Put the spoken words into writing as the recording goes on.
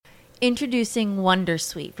Introducing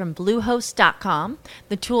Wondersuite from Bluehost.com,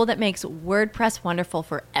 the tool that makes WordPress wonderful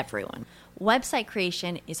for everyone. Website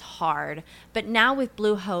creation is hard, but now with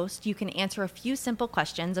Bluehost, you can answer a few simple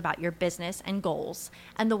questions about your business and goals,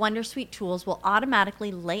 and the Wondersuite tools will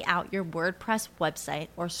automatically lay out your WordPress website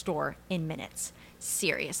or store in minutes.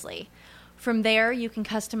 Seriously. From there, you can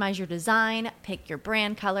customize your design, pick your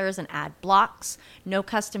brand colors, and add blocks. No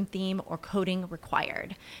custom theme or coding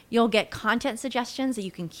required. You'll get content suggestions that you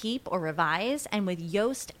can keep or revise, and with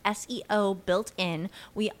Yoast SEO built in,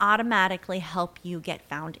 we automatically help you get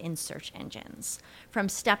found in search engines. From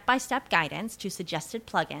step-by-step guidance to suggested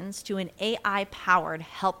plugins to an AI-powered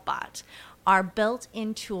help bot, our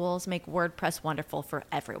built-in tools make WordPress wonderful for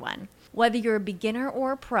everyone. Whether you're a beginner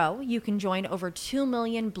or a pro, you can join over 2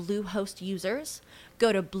 million Bluehost users.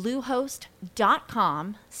 Go to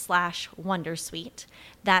bluehost.com/wondersuite.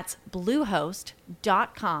 That's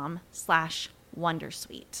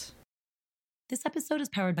bluehost.com/wondersuite. This episode is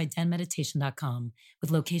powered by denmeditation.com,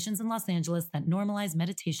 with locations in Los Angeles that normalize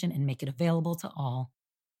meditation and make it available to all.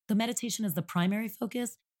 Though meditation is the primary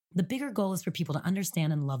focus, the bigger goal is for people to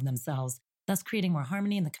understand and love themselves, thus creating more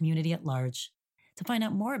harmony in the community at large. To find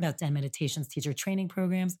out more about Den Meditation's teacher training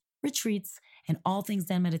programs, retreats, and all things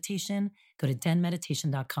Den Meditation, go to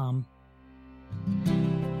denmeditation.com.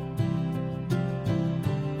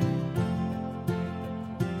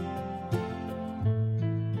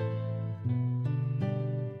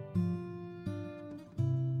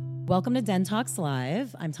 Welcome to Den Talks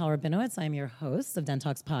Live. I'm Tal Rabinowitz. I'm your host of Den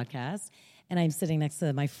Talks Podcast, and I'm sitting next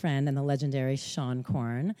to my friend and the legendary Seane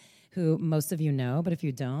Corn, who most of you know, but if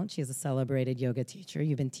you don't, she is a celebrated yoga teacher.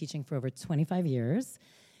 You've been teaching for over 25 years.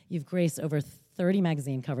 You've graced over 30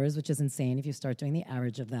 magazine covers, which is insane if you start doing the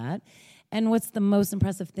average of that. And what's the most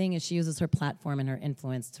impressive thing is she uses her platform and her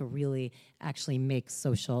influence to really actually make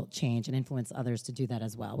social change and influence others to do that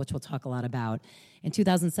as well, which we'll talk a lot about. In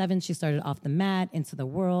 2007, she started Off the Mat, Into the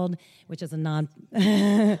World, which is a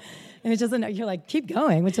you're like, keep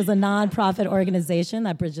going, which is a nonprofit organization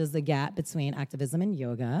that bridges the gap between activism and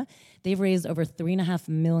yoga. They've raised over $3.5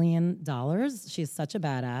 million. She's such a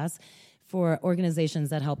badass for organizations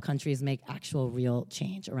that help countries make actual real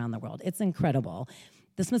change around the world. It's incredible.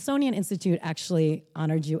 The Smithsonian Institute actually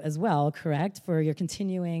honored you as well, correct, for your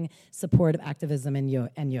continuing support of activism and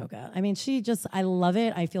yoga. I mean, I love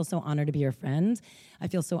it. I feel so honored to be your friend. I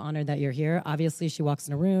feel so honored that you're here. Obviously, she walks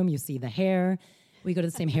in a room, you see the hair. We go to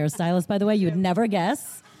the same hairstylist, by the way. You would never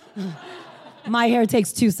guess. My hair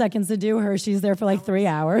takes 2 seconds to do. She's there for like 3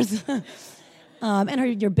 hours.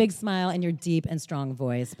 And your big smile and your deep and strong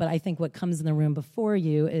voice. But I think what comes in the room before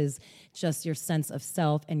you is just your sense of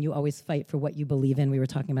self, and you always fight for what you believe in. We were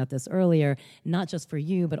talking about this earlier, not just for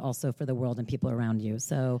you, but also for the world and people around you.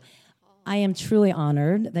 So I am truly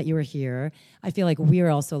honored that you were here. I feel like we are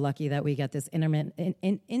also lucky that we get this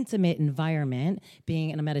intimate environment, being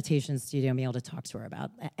in a meditation studio and being able to talk to her about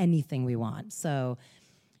anything we want. So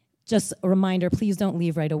just a reminder, please don't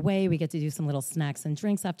leave right away. We get to do some little snacks and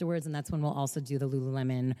drinks afterwards, and that's when we'll also do the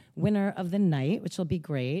Lululemon winner of the night, which will be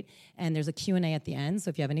great. And there's a Q&A at the end, so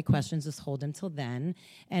if you have any questions, just hold them till then.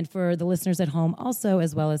 And for the listeners at home also,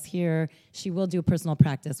 as well as here, she will do a personal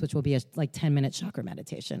practice, which will be a 10-minute chakra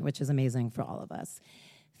meditation, which is amazing for all of us.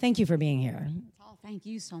 Thank you for being here. Oh, thank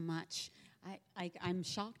you so much. I'm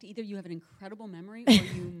shocked. Either you have an incredible memory or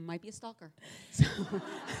you might be a stalker. So.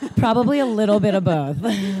 Probably a little bit of both.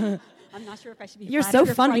 I'm not sure if I should be You're flattered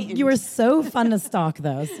so or fun. frightened. You were so fun to stalk,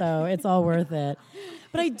 though, so it's all worth it.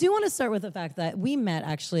 But I do want to start with the fact that we met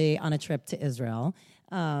actually on a trip to Israel.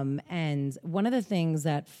 And one of the things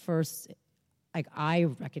that first I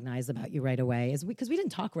recognized about you right away is because we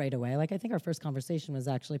didn't talk right away. I think our first conversation was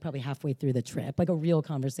actually probably halfway through the trip, a real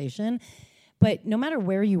conversation. But no matter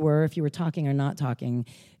where you were, if you were talking or not talking,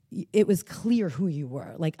 it was clear who you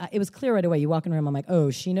were. It was clear right away. You walk in the room, I'm like,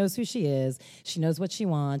 oh, she knows who she is. She knows what she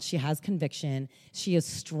wants. She has conviction. She is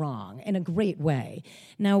strong in a great way.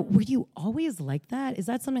 Now, were you always like that? Is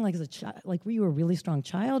that something as a child? Were you a really strong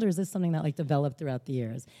child, or is this something that developed throughout the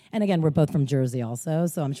years? And again, we're both from Jersey also,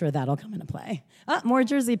 so I'm sure that'll come into play. More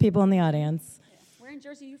Jersey people in the audience. Where in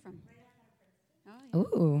Jersey are you from? Oh, yeah.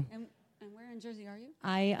 Ooh. And where in Jersey are you?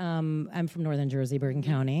 I'm from Northern Jersey, Bergen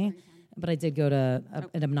County. But I did go to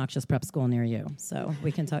an obnoxious prep school near you, so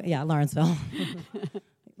we can talk. Yeah, Lawrenceville.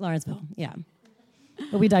 Lawrenceville, yeah.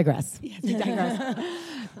 But we digress. Yes, we digress.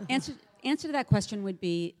 Answer to that question would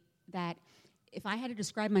be that if I had to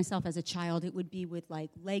describe myself as a child, it would be with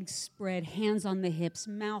legs spread, hands on the hips,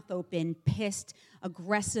 mouth open, pissed,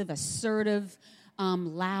 aggressive, assertive,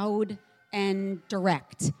 loud, and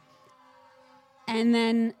direct. And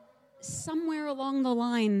then somewhere along the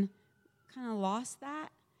line, kind of lost that.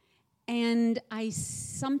 And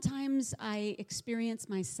sometimes I experience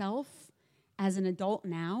myself as an adult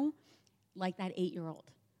now like that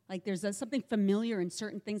 8-year-old. Like there's something familiar in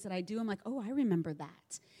certain things that I do. I'm like, oh, I remember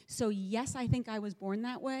that. So yes, I think I was born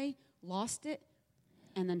that way, lost it,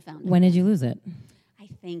 and then found it. When did you lose it? I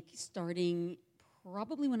think starting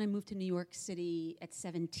probably when I moved to New York City at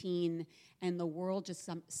 17, and the world just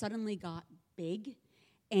suddenly got big,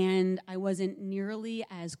 and I wasn't nearly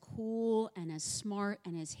as cool and as smart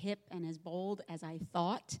and as hip and as bold as I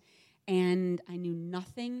thought, and I knew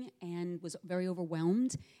nothing and was very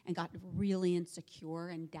overwhelmed and got really insecure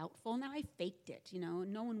and doubtful. Now I faked it,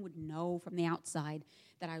 no one would know from the outside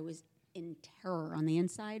that I was in terror on the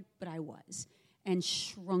inside, but I was, and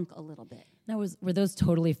shrunk a little bit. Now, were those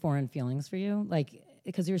totally foreign feelings for you? Like,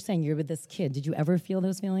 because you were saying you're with this kid. Did you ever feel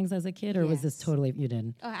those feelings as a kid, or was this totally, you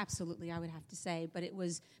did? Oh, absolutely, I would have to say. But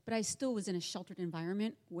I still was in a sheltered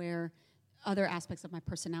environment where other aspects of my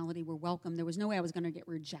personality were welcome. There was no way I was going to get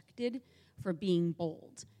rejected for being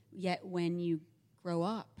bold. Yet when you grow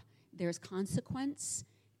up, there's consequence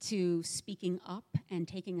to speaking up and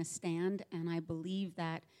taking a stand, and I believe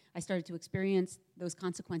that I started to experience those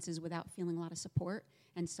consequences without feeling a lot of support,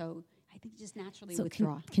 and so I think you just naturally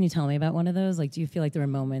withdraw. Can you tell me about one of those? Like, do you feel like there were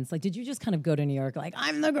moments, like, did you just kind of go to New York, like,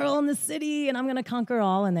 I'm the girl in the city, and I'm going to conquer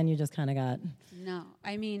all, and then you just kind of got... No,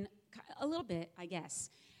 I mean, a little bit, I guess.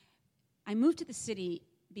 I moved to the city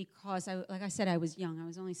because, like I said, I was young. I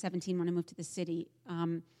was only 17 when I moved to the city.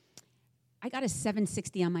 I got a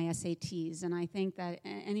 760 on my SATs, and I think that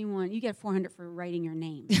you get 400 for writing your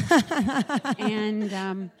name.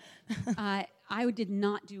 And I did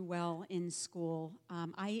not do well in school.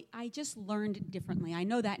 I just learned differently. I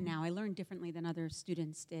know that now. I learned differently than other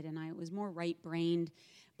students did, and I was more right-brained.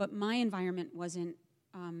 But my environment wasn't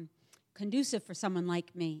conducive for someone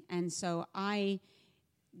like me, and so I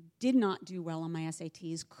did not do well on my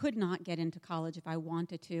SATs, could not get into college if I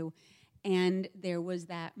wanted to. And there was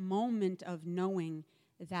that moment of knowing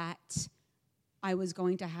that I was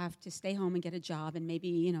going to have to stay home and get a job and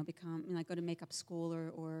maybe, go to makeup school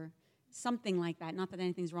or something like that. Not that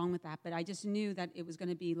anything's wrong with that, but I just knew that it was going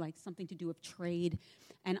to be like something to do with trade.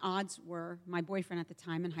 And odds were, my boyfriend at the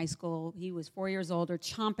time in high school, he was 4 years older,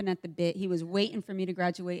 chomping at the bit. He was waiting for me to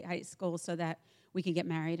graduate high school so that we could get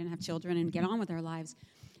married and have children and get on with our lives.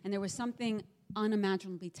 And there was something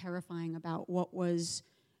unimaginably terrifying about what was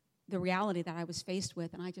the reality that I was faced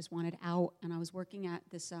with, and I just wanted out. And I was working at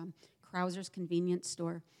this Krauser's convenience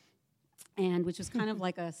store, and which was kind of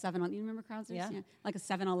like a 7-Eleven. You remember Krauser's? Yeah. Like a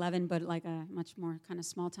 7-Eleven, but like a much more kind of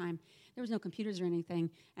small time. There was no computers or anything,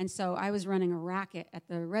 and so I was running a racket at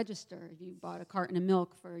the register. If you bought a carton of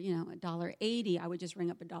milk for $1.80, I would just ring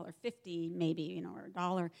up $1.50, maybe or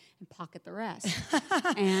 $1, and pocket the rest.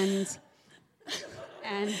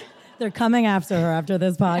 and they're coming after her after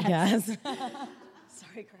this podcast.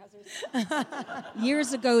 Sorry, Krausers.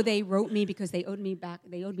 Years ago, they wrote me because they owed me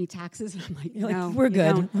taxes. And I'm like, no, we're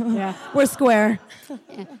good. Yeah. We're square.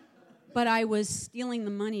 Yeah. But I was stealing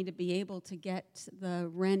the money to be able to get the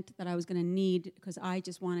rent that I was going to need because I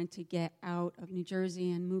just wanted to get out of New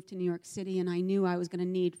Jersey and move to New York City, and I knew I was going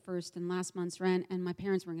to need first and last month's rent, and my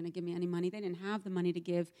parents weren't going to give me any money. They didn't have the money to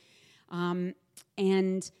give.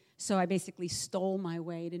 And so I basically stole my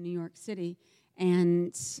way to New York City.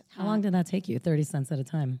 And how long did that take you? 30 cents at a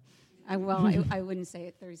time? I wouldn't say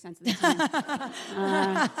it 30 cents at a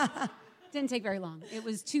time. Didn't take very long. It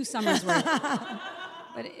was 2 summers worth.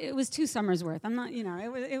 But it was 2 summers worth. I'm not,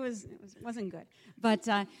 it wasn't good. But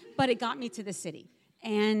it got me to the city.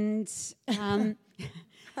 And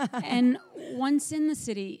and once in the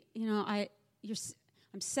city,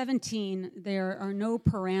 I'm 17. There are no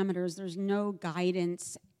parameters. There's no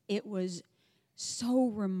guidance. It was so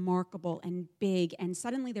remarkable and big, and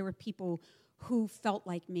suddenly there were people who felt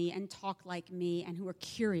like me and talked like me and who were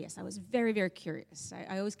curious. I was very, very curious.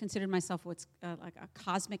 I always considered myself like a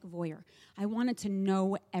cosmic voyeur. I wanted to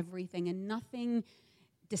know everything, and nothing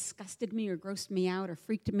disgusted me or grossed me out or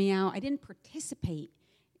freaked me out. I didn't participate.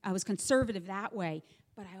 I was conservative that way,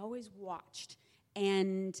 but I always watched,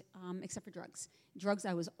 and except for drugs. Drugs,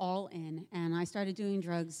 I was all in, and I started doing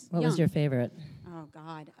drugs What young. was your favorite? Oh,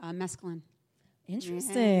 God, mescaline.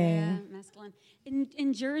 Interesting. Yeah, mescaline.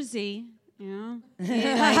 In Jersey,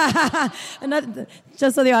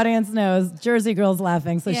 just so the audience knows, Jersey girl's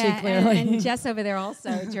laughing, so she clearly... and Jess over there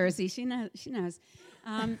also, Jersey, she knows.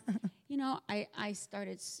 I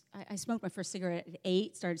smoked my first cigarette at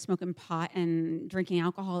 8, started smoking pot and drinking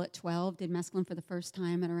alcohol at 12, did mescaline for the first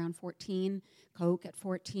time at around 14, coke at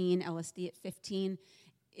 14, LSD at 15.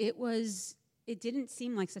 It didn't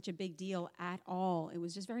seem like such a big deal at all. It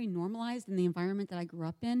was just very normalized in the environment that I grew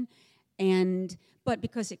up in. But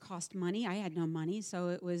because it cost money, I had no money,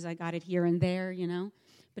 so I got it here and there,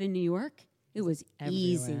 But in New York, it was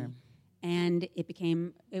easy. And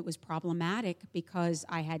it was problematic because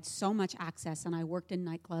I had so much access, and I worked in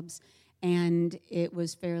nightclubs, and it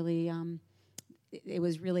was fairly, it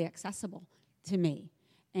was really accessible to me.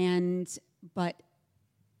 But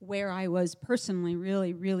where I was personally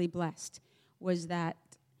really, really blessed was that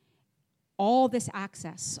all this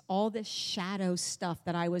access, all this shadow stuff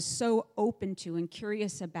that I was so open to and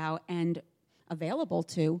curious about and available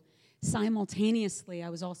to, simultaneously I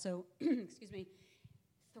was also,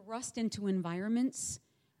 thrust into environments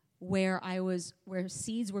where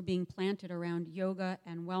seeds were being planted around yoga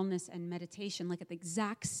and wellness and meditation, like at the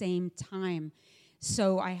exact same time.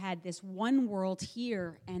 So I had this one world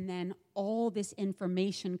here, and then all this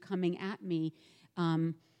information coming at me,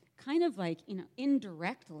 kind of like,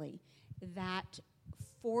 indirectly, that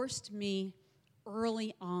forced me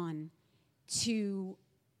early on to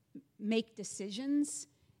make decisions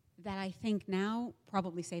that I think now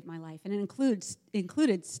probably saved my life. And it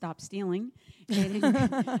included stop stealing.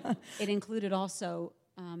 It included also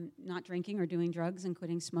not drinking or doing drugs and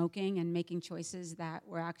quitting smoking and making choices that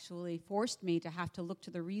were actually forced me to have to look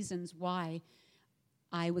to the reasons why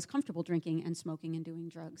I was comfortable drinking and smoking and doing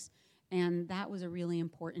drugs. And that was a really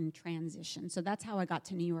important transition. So that's how I got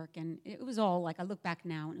to New York. And it was all like, I look back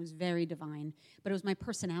now, and it was very divine. But it was my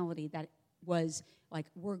personality that was like,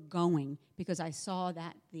 we're going, because I saw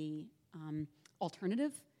that the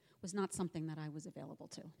alternative was not something that I was available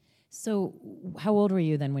to. So how old were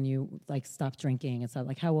you then when you stopped drinking and stuff?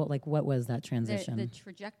 Like how old, what was that transition? The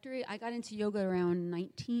trajectory, I got into yoga around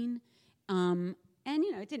 19. And,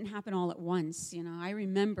 it didn't happen all at once. I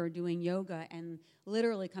remember doing yoga and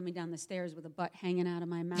literally coming down the stairs with a butt hanging out of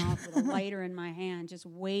my mouth with a lighter in my hand, just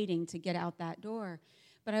waiting to get out that door.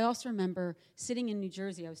 But I also remember sitting in New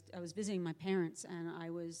Jersey. I was visiting my parents, and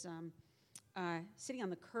I was sitting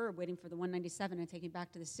on the curb waiting for the 197 and taking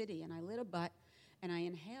back to the city. And I lit a butt, and I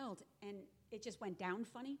inhaled, and it just went down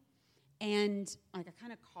funny. And I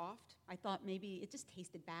kind of coughed. I thought maybe it just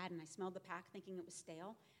tasted bad, and I smelled the pack thinking it was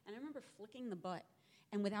stale. And I remember flicking the butt.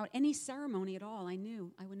 And without any ceremony at all, I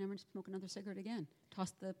knew I would never smoke another cigarette again.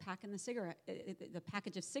 Tossed the pack and the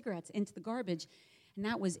package of cigarettes into the garbage, and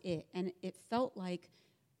that was it. And it felt like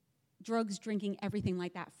drugs, drinking, everything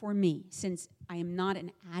like that for me. Since I am not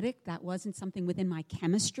an addict, that wasn't something within my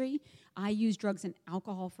chemistry. I use drugs and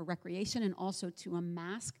alcohol for recreation and also to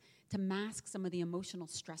mask some of the emotional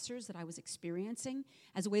stressors that I was experiencing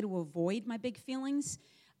as a way to avoid my big feelings.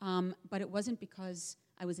 But it wasn't because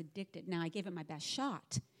I was addicted. Now, I gave it my best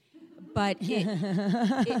shot, but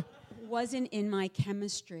it wasn't in my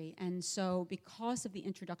chemistry. And so because of the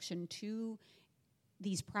introduction to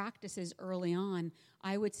these practices early on,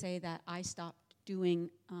 I would say that I stopped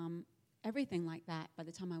doing everything like that by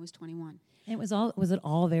the time I was 21. And was it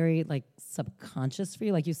all very subconscious for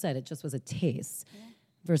you? Like you said, it just was a taste. Yeah.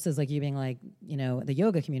 Versus you being the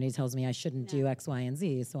yoga community tells me I shouldn't do X, Y, and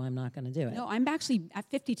Z, so I'm not going to do it. No, I'm actually, at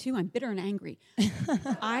 52, I'm bitter and angry.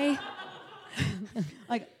 I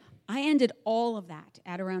ended all of that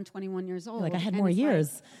at around 21 years old. I had more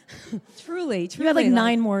years. Truly. You had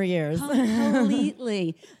 9 more years.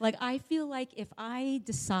 Completely. I feel like if I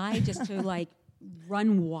decide just to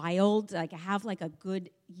run wild, have a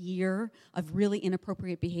good year of really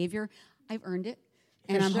inappropriate behavior, I've earned it.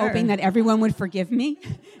 And I'm hoping that everyone would forgive me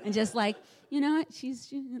and just let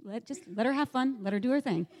her have fun, let her do her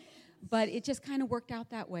thing. But it just kind of worked out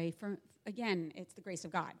that way. Again, it's the grace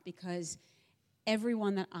of God, because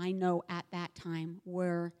everyone that I know at that time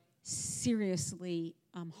were seriously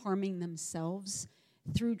harming themselves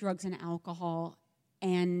through drugs and alcohol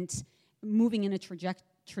and moving in a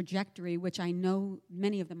trajectory which I know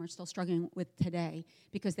many of them are still struggling with today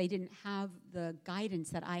because they didn't have the guidance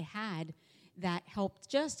that I had that helped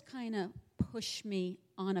just kind of push me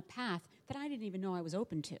on a path that I didn't even know I was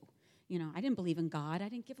open to. I didn't believe in God. I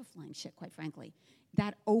didn't give a flying shit, quite frankly.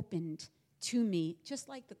 That opened to me, just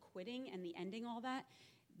like the quitting and the ending all that,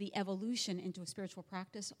 the evolution into a spiritual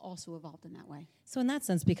practice also evolved in that way. So in that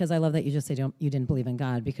sense, because I love that you just say you didn't believe in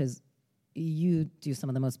God, because you do some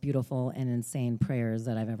of the most beautiful and insane prayers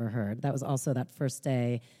that I've ever heard. That was also that first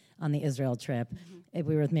day on the Israel trip. Mm-hmm.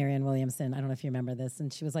 We were with Marianne Williamson. I don't know if you remember this.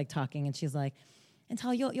 And she was talking, and she's like, and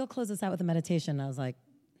Tal, you'll close this out with a meditation. And I was like,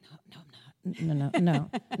 no, I'm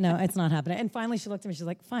not. No, it's not happening. And finally she looked at me, she's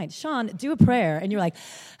like, fine, Sean, do a prayer. And you're like,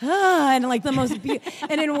 and the most,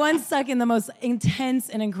 and in 1 second, the most intense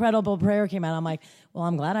and incredible prayer came out. I'm like, well,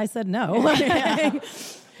 I'm glad I said no.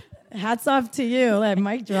 Hats off to you. Like,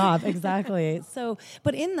 mic drop. Exactly. So,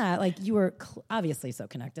 but in that, like, you were obviously so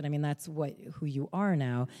connected. I mean, that's who you are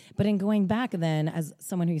now. But in going back then, as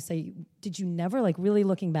someone who you say, did you never, like, really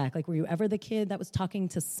looking back, like, were you ever the kid that was talking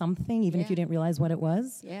to something, even if you didn't realize what it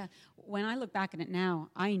was? Yeah. When I look back at it now,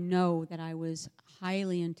 I know that I was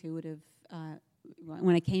highly intuitive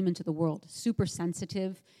when I came into the world, super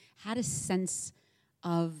sensitive, had a sense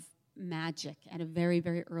of magic at a very,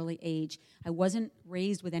 very early age. I wasn't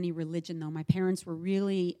raised with any religion, though. My parents were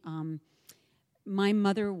really, my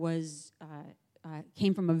mother was,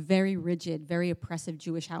 came from a very rigid, very oppressive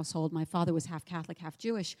Jewish household. My father was half Catholic, half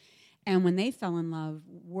Jewish. And when they fell in love,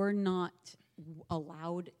 were not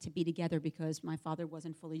allowed to be together because my father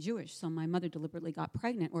wasn't fully Jewish. So my mother deliberately got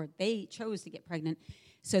pregnant, or they chose to get pregnant,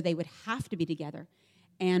 so they would have to be together.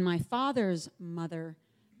 And my father's mother,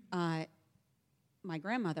 my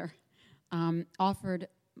grandmother, offered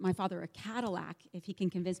my father a Cadillac if he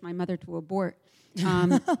can convince my mother to abort.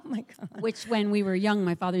 Oh my God. Which, when we were young,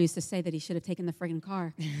 my father used to say that he should have taken the friggin'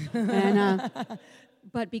 car. And,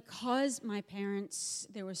 but because my parents,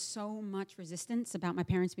 there was so much resistance about my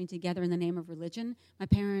parents being together in the name of religion, my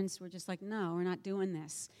parents were just like, no, we're not doing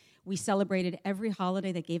this. We celebrated every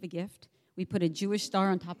holiday that gave a gift. We put a Jewish star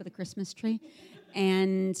on top of the Christmas tree.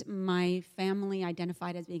 And my family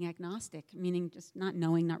identified as being agnostic, meaning just not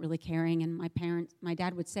knowing, not really caring. And my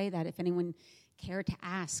dad would say that if anyone cared to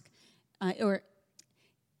ask, or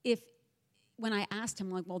when I asked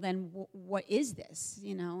him, like, well, then what is this?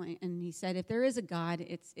 You know, and he said, if there is a God,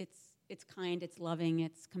 it's kind, it's loving,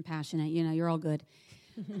 it's compassionate. You know, you're all good.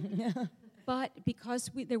 But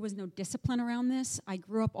because there was no discipline around this, I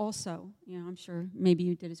grew up also, you know, I'm sure maybe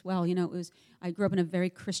you did as well. You know, I grew up in a very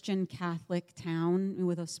Christian Catholic town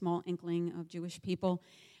with a small inkling of Jewish people.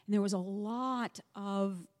 And there was a lot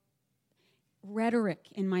of rhetoric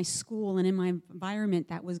in my school and in my environment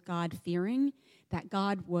that was God-fearing, that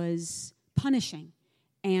God was punishing,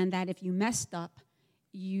 and that if you messed up,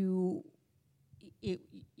 you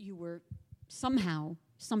were somehow,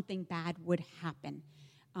 something bad would happen.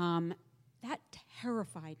 That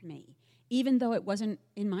terrified me. Even though it wasn't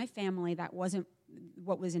in my family, that wasn't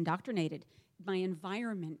what was indoctrinated. My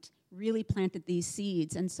environment really planted these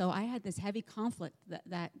seeds. And so I had this heavy conflict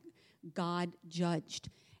that God judged.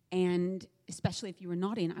 And especially if you were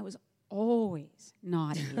naughty, and I was always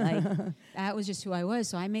naughty. Like, that was just who I was.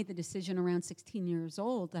 So I made the decision around 16 years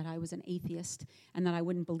old that I was an atheist and that I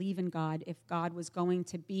wouldn't believe in God. If God was going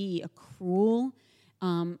to be a cruel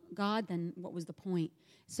God, then what was the point?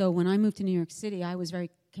 So when I moved to New York City, I was very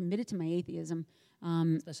committed to my atheism.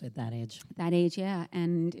 Especially at that age. That age, yeah.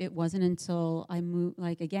 And it wasn't until I moved,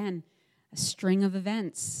 like, again, a string of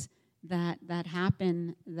events that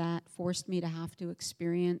happened that forced me to have to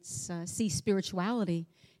see spirituality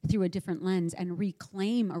through a different lens and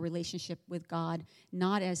reclaim a relationship with God,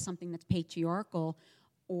 not as something that's patriarchal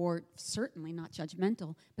or certainly not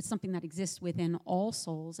judgmental, but something that exists within all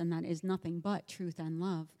souls, and that is nothing but truth and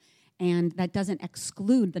love. And that doesn't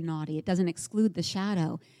exclude the naughty. It doesn't exclude the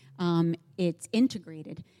shadow. It's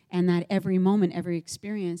integrated, and that every moment, every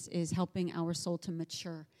experience is helping our soul to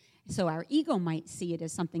mature. So our ego might see it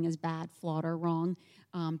as something as bad, flawed, or wrong,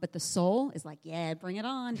 but the soul is like, yeah, bring it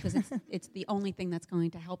on, because it's the only thing that's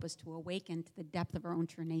going to help us to awaken to the depth of our own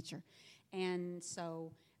true nature. And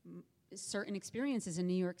so certain experiences in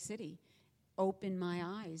New York City opened my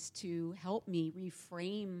eyes to help me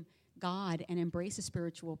reframe God and embrace a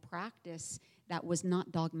spiritual practice that was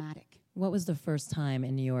not dogmatic. What was the first time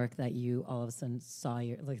in New York that you all of a sudden saw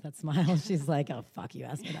look at that smile? She's like, oh, fuck, you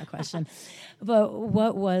asked me that question. But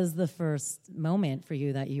what was the first moment for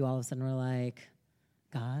you that you all of a sudden were like,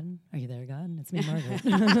 God, are you there, God? It's me,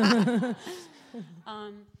 Margaret.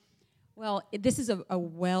 Well, this is a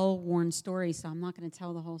well-worn story, so I'm not going to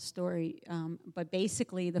tell the whole story. But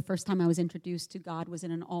basically, the first time I was introduced to God was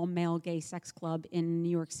in an all-male gay sex club in New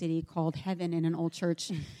York City called Heaven, in an old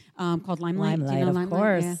church called Limelight. Limelight, Do you know of Limelight?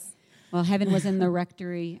 course. Yeah. Well, Heaven was in the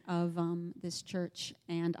rectory of this church,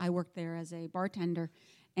 and I worked there as a bartender.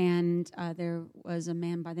 And there was a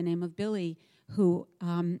man by the name of Billy who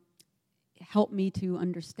helped me to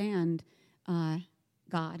understand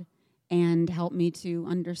God and helped me to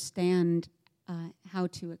understand how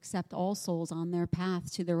to accept all souls on their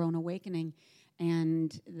path to their own awakening,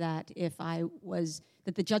 and that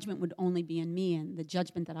that the judgment would only be in me, and the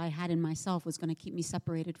judgment that I had in myself was going to keep me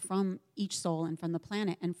separated from each soul and from the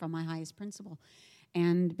planet and from my highest principle.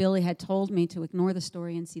 And Billy had told me to ignore the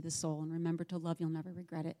story and see the soul, and remember to love, you'll never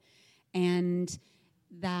regret it. And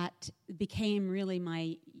that became really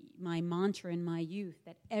my my mantra in my youth,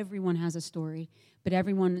 that everyone has a story, but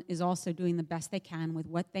everyone is also doing the best they can with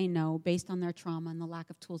what they know based on their trauma and the lack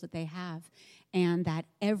of tools that they have. And that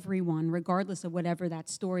everyone, regardless of whatever that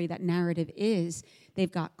story, that narrative is,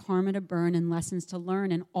 they've got karma to burn and lessons to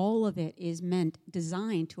learn, and all of it is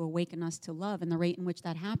designed to awaken us to love. And the rate in which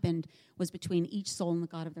that happened was between each soul and the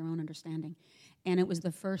God of their own understanding. And it was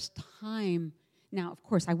the first time. Now, of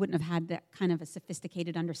course, I wouldn't have had that kind of a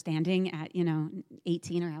sophisticated understanding at,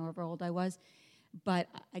 18 or however old I was, but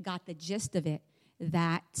I got the gist of it,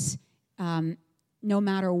 that no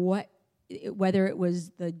matter what, whether it was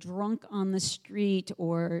the drunk on the street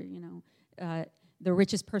or, the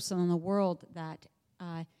richest person in the world, that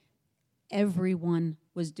everyone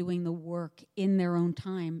was doing the work in their own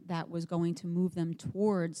time that was going to move them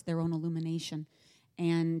towards their own illumination.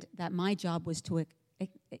 And that my job was to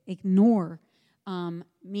ignore,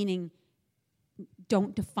 meaning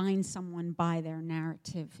don't define someone by their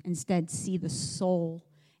narrative. Instead, see the soul.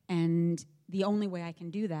 And the only way I can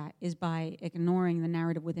do that is by ignoring the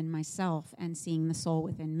narrative within myself and seeing the soul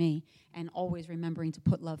within me, and always remembering to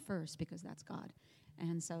put love first, because that's God.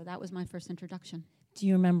 And so that was my first introduction. Do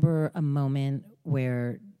you remember a moment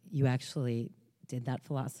where you actually did that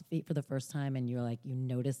philosophy for the first time and you're like, you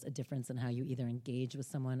noticed a difference in how you either engaged with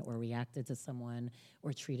someone or reacted to someone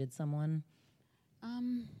or treated someone?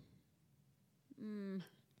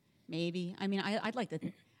 Maybe. I mean, I'd like to.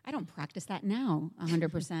 I don't practice that now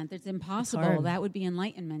 100%. It's impossible. That would be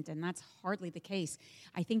enlightenment, and that's hardly the case.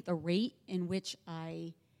 I think the rate in which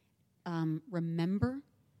I remember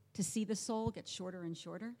to see the soul gets shorter and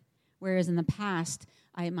shorter, whereas in the past,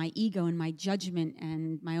 my ego and my judgment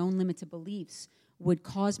and my own limited beliefs would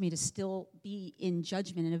cause me to still be in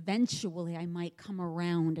judgment, and eventually I might come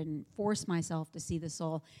around and force myself to see the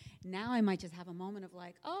soul. Now I might just have a moment of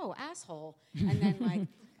like, oh, asshole, and then like,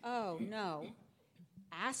 oh, no,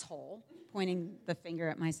 asshole, pointing the finger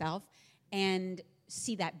at myself, and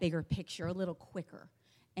see that bigger picture a little quicker.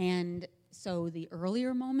 And so the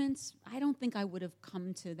earlier moments, I don't think I would have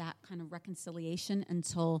come to that kind of reconciliation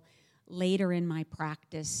until later in my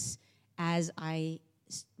practice, as I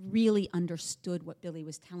really understood what Billy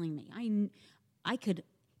was telling me. I could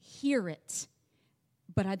hear it,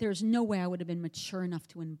 but there's no way I would have been mature enough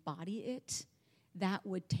to embody it. That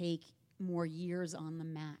would take more years on the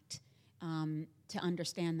mat to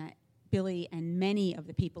understand that Billy and many of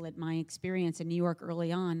the people at my experience in New York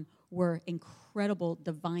early on were incredible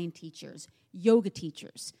divine teachers, yoga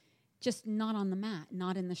teachers, just not on the mat,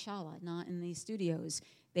 not in the shala, not in these studios.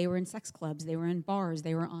 They were in sex clubs, they were in bars,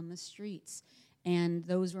 they were on the streets. And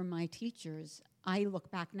those were my teachers. I look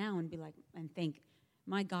back now and think,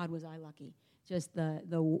 my God, was I lucky. Just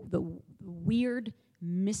the weird,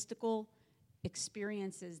 mystical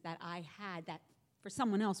experiences that I had that for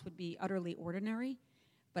someone else would be utterly ordinary.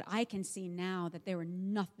 But I can see now that there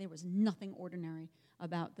was nothing ordinary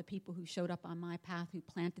about the people who showed up on my path, who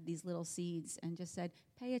planted these little seeds and just said,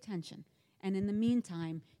 pay attention. And in the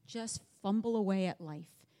meantime, just fumble away at life.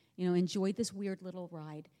 Enjoy this weird little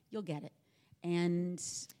ride. You'll get it.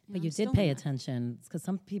 But you did pay attention, because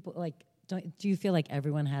some people do you feel like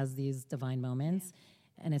everyone has these divine moments,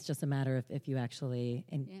 and it's just a matter of if you actually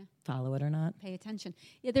follow it or not? Pay attention.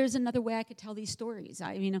 Yeah, there's another way I could tell these stories.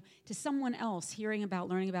 To someone else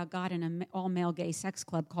learning about God in an all-male gay sex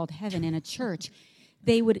club called Heaven in a church,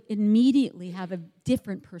 they would immediately have a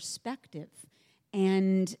different perspective,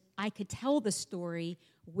 and I could tell the story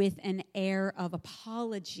with an air of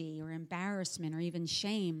apology or embarrassment or even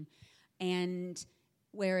shame. And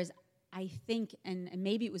whereas I think, and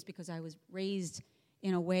maybe it was because I was raised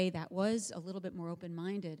in a way that was a little bit more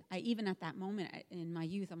open-minded, even at that moment in my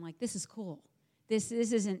youth, I'm like, this is cool. This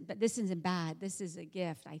isn't bad. This is a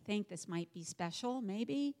gift. I think this might be special,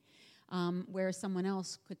 maybe. Whereas someone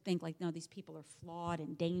else could think like, no, these people are flawed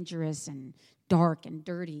and dangerous and dark and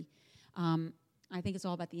dirty. I think it's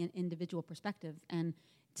all about the individual perspective. And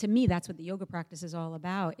to me, that's what the yoga practice is all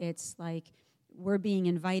about. It's like, we're being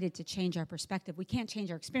invited to change our perspective. We can't change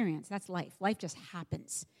our experience. That's life. Life just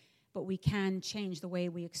happens. But we can change the way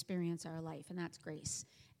we experience our life, and that's grace.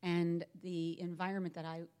 And the environment that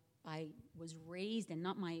I was raised in,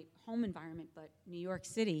 not my home environment, but New York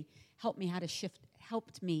City, helped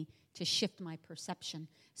me to shift my perception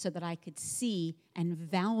so that I could see and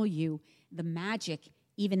value the magic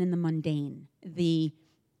even in the mundane, the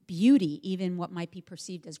beauty even what might be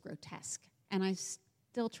perceived as grotesque. And I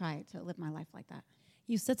still try to live my life like that.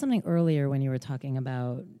 You said something earlier when you were talking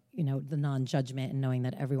about, the non-judgment and knowing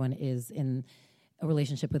that everyone is in a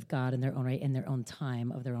relationship with God in their own right, in their own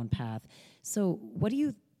time, of their own path. So what do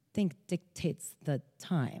you think dictates the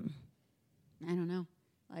time? I don't know.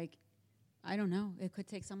 I don't know. It could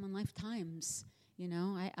take someone lifetimes. You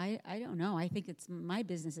know, I don't know. I think it's my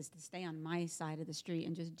business is to stay on my side of the street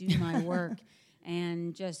and just do my work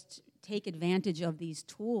and just take advantage of these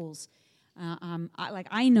tools.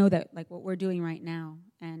 I know that like what we're doing right now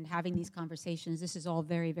and having these conversations, this is all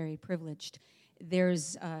very, very privileged.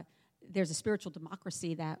 There's a spiritual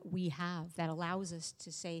democracy that we have that allows us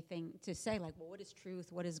to say like, well, what is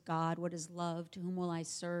truth? What is God? What is love? To whom will I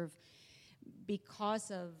serve?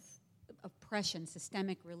 Because of oppression,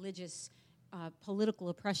 systemic, religious, political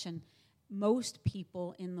oppression, most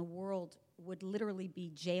people in the world would literally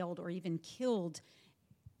be jailed or even killed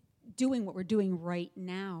doing what we're doing right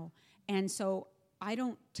now. And so I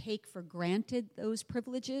don't take for granted those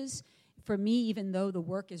privileges. For me, even though the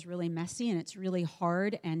work is really messy and it's really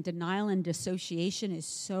hard and denial and dissociation is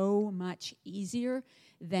so much easier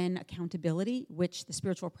than accountability, which the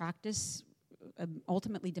spiritual practice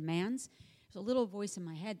ultimately demands, there's a little voice in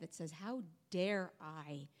my head that says, how dare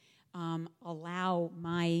I allow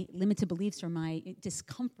my limited beliefs or my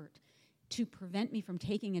discomfort to prevent me from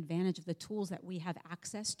taking advantage of the tools that we have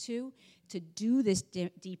access to do this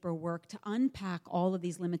deeper work, to unpack all of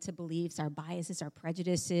these limited beliefs, our biases, our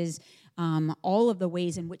prejudices, all of the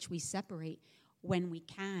ways in which we separate when we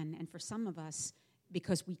can. And for some of us,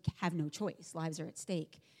 because we have no choice, lives are at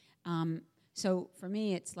stake. So for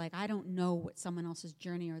me, it's like I don't know what someone else's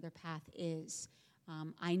journey or their path is.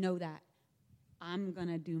 I know that I'm going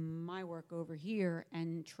to do my work over here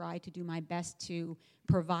and try to do my best to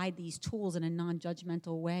provide these tools in a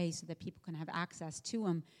non-judgmental way so that people can have access to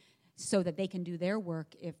them so that they can do their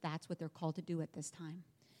work if that's what they're called to do at this time.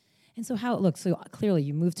 And so how it looks, so clearly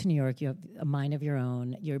you moved to New York, you have a mind of your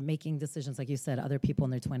own, you're making decisions, like you said, other people in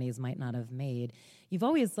their 20s might not have made. You've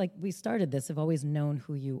always, like we started this, have always known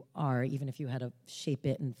who you are, even if you had to shape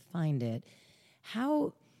it and find it.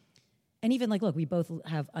 How... And even like, look, we both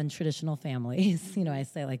have untraditional families. You know, I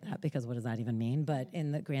say like that because what does that even mean? But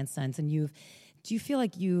in the grand sense, and do you feel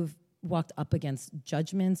like you've walked up against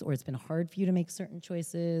judgments or it's been hard for you to make certain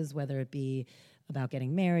choices, whether it be about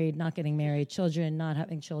getting married, not getting married, children, not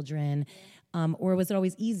having children, or was it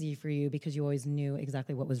always easy for you because you always knew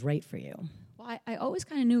exactly what was right for you? Well, I always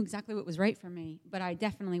kind of knew exactly what was right for me, but I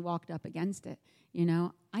definitely walked up against it. You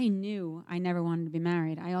know, I knew I never wanted to be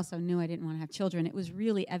married. I also knew I didn't want to have children. It was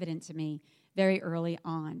really evident to me very early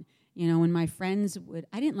on. You know, when my friends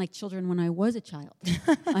I didn't like children when I was a child.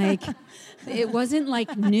 Like, it wasn't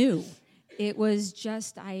like new. It was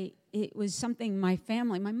just, it was something my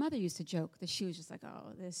mother used to joke that she was just like,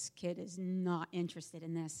 oh, this kid is not interested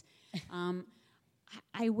in this.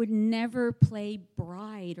 I would never play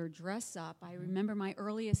bride or dress up. I remember my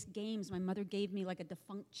earliest games, my mother gave me like a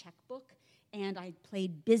defunct checkbook, and I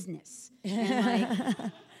played business. And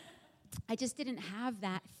like, I just didn't have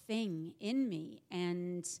that thing in me.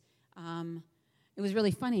 And it was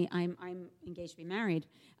really funny. I'm engaged to be married.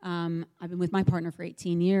 I've been with my partner for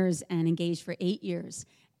 18 years and engaged for 8 years.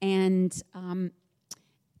 And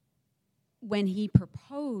when he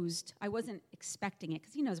proposed, I wasn't expecting it,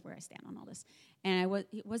 because he knows where I stand on all this. And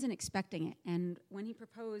he wasn't expecting it. And when he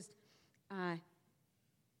proposed,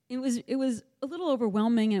 it was a little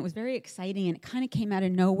overwhelming, and it was very exciting, and it kind of came out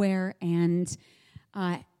of nowhere. And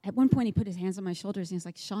at one point, he put his hands on my shoulders, and he was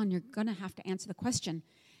like, Sean, you're going to have to answer the question.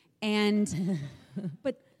 And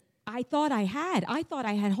but I thought I had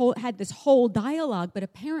had this whole dialogue, but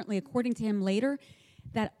apparently, according to him later,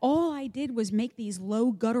 that all I did was make these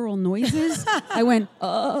low guttural noises. I went,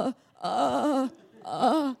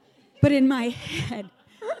 But in my head,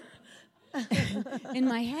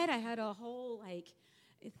 I had a whole, like,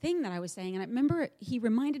 thing that I was saying. And I remember he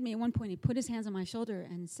reminded me at one point, he put his hands on my shoulder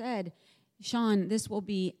and said, Sean, this will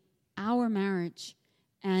be our marriage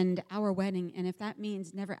and our wedding. And if that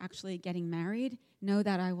means never actually getting married, know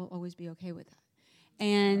that I will always be okay with that.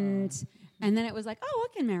 And then it was like, oh,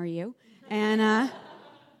 I can marry you. And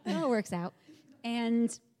it all works out.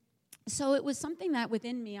 And so it was something that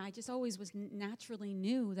within me, I just always was naturally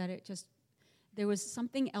knew that there was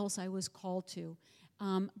something else I was called to.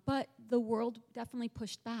 But the world definitely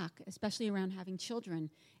pushed back, especially around having children.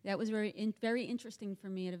 That was very interesting for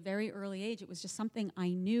me at a very early age. It was just something I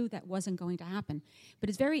knew that wasn't going to happen. But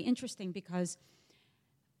it's very interesting because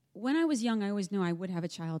when I was young, I always knew I would have a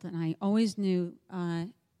child, and I always knew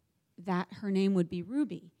that her name would be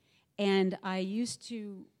Ruby. And I used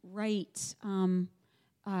to write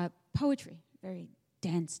poetry, very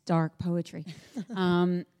dense, dark poetry.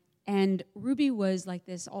 And Ruby was like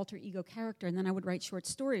this alter ego character, and then I would write short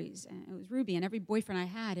stories, and it was Ruby. And every boyfriend I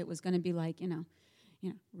had, it was going to be like, you know,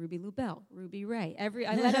 Ruby Lubell, Ruby Ray. I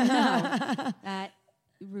let him know that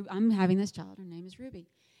I'm having this child. Her name is Ruby.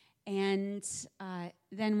 And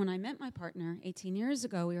then when I met my partner 18 years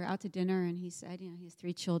ago, we were out to dinner, and he said, he has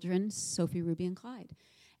 3 children, Sophie, Ruby, and Clyde.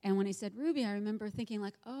 And when he said Ruby, I remember thinking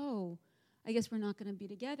like, oh, I guess we're not going to be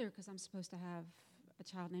together because I'm supposed to have a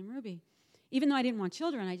child named Ruby. Even though I didn't want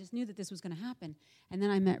children, I just knew that this was going to happen. And then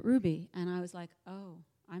I met Ruby, and I was like, oh,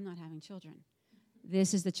 I'm not having children.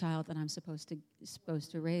 This is the child that I'm supposed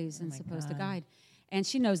to raise and supposed to guide. And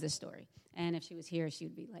she knows this story. And if she was here, she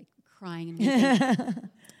would be like crying and weeping.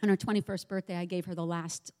 On her 21st birthday, I gave her the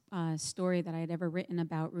last story that I had ever written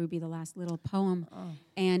about Ruby, the last little poem. Oh.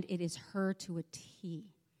 And it is her to a T.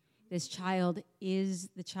 This child is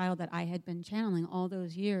the child that I had been channeling all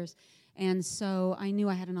those years. And so I knew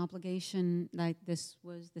I had an obligation, like this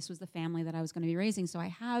was the family that I was going to be raising. So I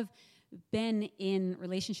have been in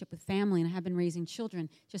relationship with family, and I have been raising children,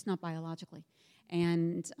 just not biologically.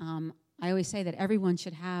 And I always say that everyone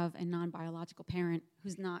should have a non-biological parent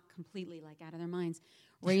who's not completely like out of their minds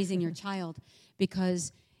raising your child,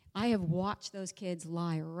 because I have watched those kids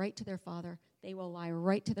lie right to their father. They will lie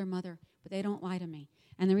right to their mother, but they don't lie to me.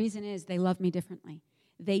 And the reason is they love me differently.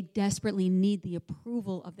 They desperately need the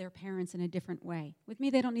approval of their parents in a different way. With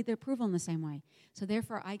me, they don't need their approval in the same way. So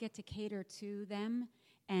therefore, I get to cater to them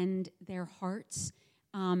and their hearts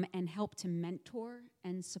and help to mentor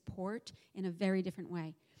and support in a very different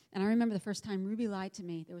way. And I remember the first time Ruby lied to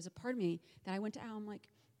me, there was a part of me that I went to Al, I'm like,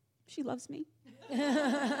 she loves me.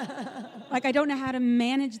 Like, I don't know how to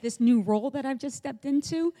manage this new role that I've just stepped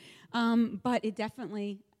into, but it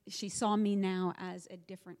definitely, she saw me now as a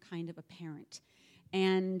different kind of a parent.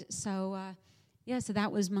 And so, so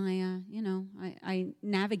that was my, I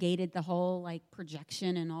navigated the whole, like,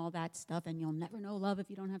 projection and all that stuff, and you'll never know love if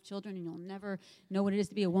you don't have children, and you'll never know what it is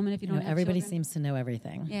to be a woman if you don't have everybody children. Seems to know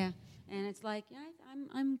everything. Yeah, and it's like,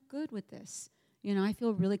 I'm good with this. I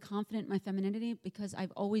feel really confident in my femininity because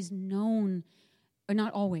I've always known, or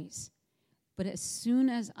not always, but as soon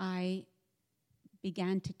as I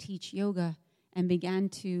began to teach yoga and began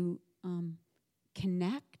to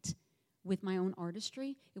connect with my own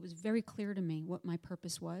artistry, it was very clear to me what my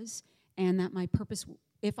purpose was, and that my purpose,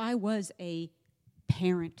 if I was a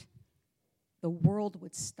parent, the world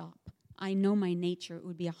would stop. I know my nature. It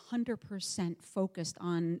would be 100% focused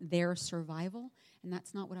on their survival, and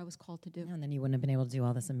that's not what I was called to do. Yeah, and then you wouldn't have been able to do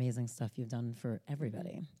all this amazing stuff you've done for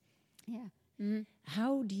everybody. Yeah. Mm-hmm.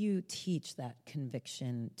 How do you teach that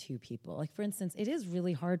conviction to people? Like, for instance, it is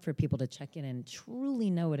really hard for people to check in and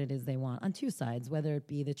truly know what it is they want on two sides, whether it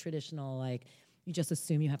be the traditional, like, you just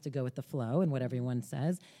assume you have to go with the flow and what everyone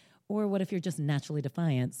says, or what if you're just naturally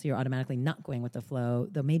defiant, so you're automatically not going with the flow,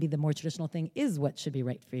 though maybe the more traditional thing is what should be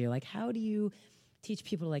right for you. Like, how do you teach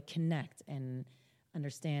people to, like, connect and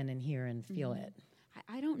understand and hear and feel it?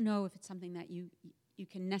 I don't know if it's something that you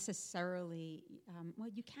can necessarily,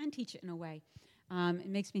 you can teach it in a way. It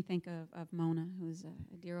makes me think of Mona, who's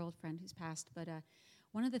a dear old friend who's passed. But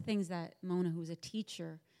one of the things that Mona, who's a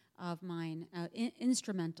teacher of mine,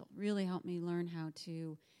 instrumental, really helped me learn how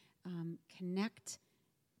to connect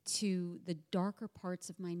to the darker parts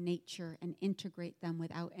of my nature and integrate them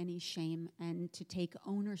without any shame, and to take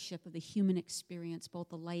ownership of the human experience, both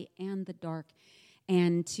the light and the dark,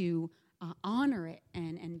 and to honor it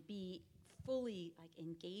and be fully, like,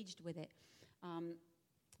 engaged with it.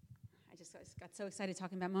 I just got so excited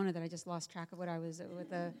talking about Mona that I just lost track of what I was with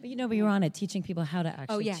the... But you were on it, teaching people how to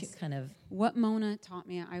actually... Oh, yes. kind of... What Mona taught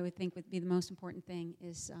me, I would think would be the most important thing,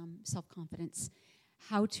 is self-confidence.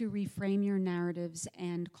 How to reframe your narratives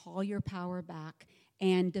and call your power back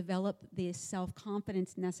and develop the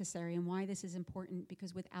self-confidence necessary. And why this is important,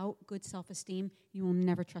 because without good self-esteem, you will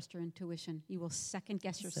never trust your intuition. You will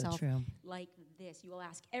second-guess yourself like this. You will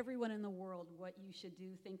ask everyone in the world what you should do,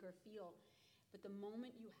 think, or feel. But the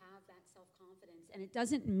moment you have that self-confidence, and it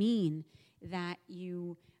doesn't mean that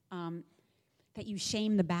you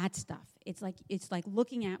shame the bad stuff. It's like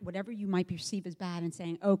looking at whatever you might perceive as bad and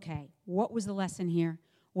saying, okay, what was the lesson here?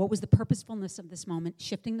 What was the purposefulness of this moment?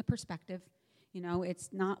 Shifting the perspective. It's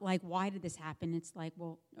not like, why did this happen? It's like,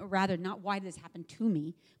 well, or rather, not why did this happen to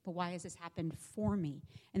me, but why has this happened for me?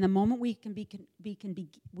 And the moment we can begin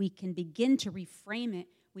to reframe it,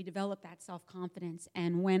 we develop that self-confidence.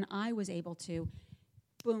 And when I was able to,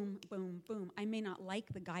 boom, boom, boom, I may not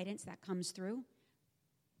like the guidance that comes through,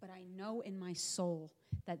 but I know in my soul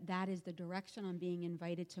that that is the direction I'm being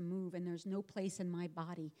invited to move, and there's no place in my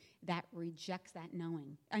body that rejects that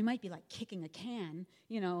knowing. I might be like kicking a can,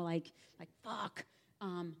 like fuck,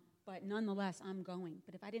 but nonetheless, I'm going.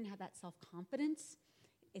 But if I didn't have that self-confidence,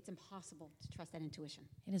 it's impossible to trust that intuition.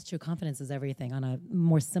 It is true. Confidence is everything. On a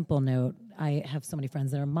more simple note, I have so many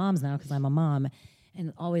friends that are moms now because I'm a mom,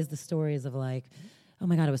 and always the stories of, like, oh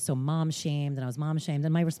my God, I was so mom shamed and I was mom shamed.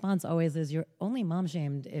 And my response always is, you're only mom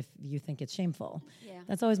shamed if you think it's shameful. Yeah.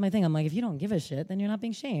 That's always my thing. I'm like, if you don't give a shit, then you're not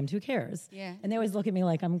being shamed. Who cares? Yeah. And they always look at me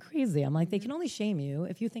like I'm crazy. I'm like, they can only shame you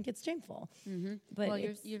if you think it's shameful. But Well,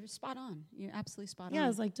 you're spot on. You're absolutely spot on. yeah,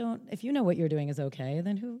 it's like, if you know what you're doing is okay,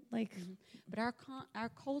 then who, like... But our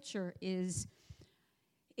culture is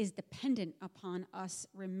dependent upon us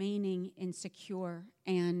remaining insecure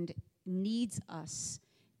and needs us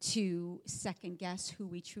to second guess who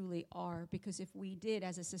we truly are, because if we did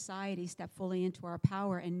as a society step fully into our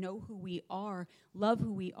power and know who we are, love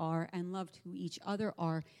who we are, and loved who each other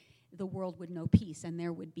are, the world would know peace, and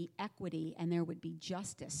there would be equity, and there would be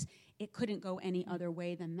justice. It couldn't go any other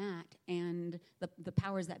way than that, and the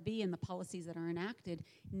powers that be and the policies that are enacted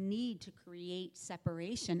need to create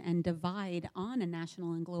separation and divide on a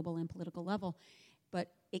national and global and political level,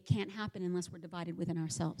 but it can't happen unless we're divided within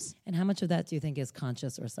ourselves. And how much of that do you think is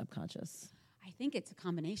conscious or subconscious? I think it's a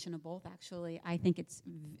combination of both, actually. I think it's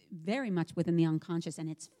very much within the unconscious, and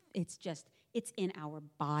it's in our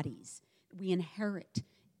bodies. We inherit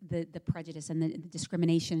the prejudice and the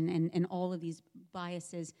discrimination and all of these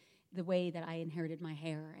biases, the way that I inherited my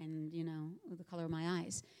hair and, the color of my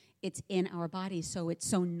eyes. It's in our bodies, so it's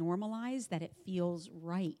so normalized that it feels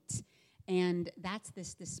right. And that's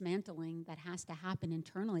this dismantling that has to happen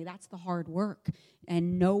internally. That's the hard work,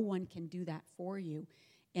 and no one can do that for you.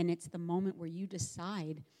 And it's the moment where you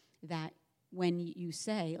decide that when you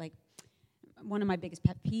say, like, one of my biggest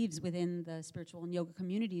pet peeves within the spiritual and yoga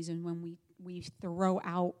communities, and when we throw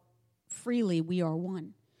out freely, we are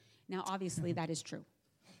one. Now, obviously, that is true.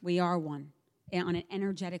 We are one. And on an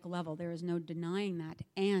energetic level, there is no denying that.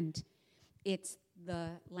 And it's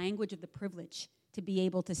the language of the privilege to be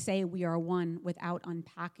able to say we are one without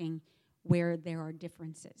unpacking where there are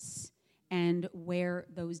differences and where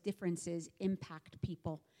those differences impact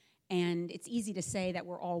people. And it's easy to say that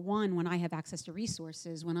we're all one when I have access to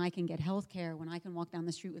resources, when I can get health care, when I can walk down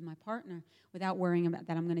the street with my partner without worrying about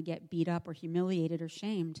that I'm going to get beat up or humiliated or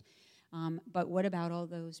shamed. But what about all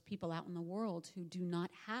those people out in the world who do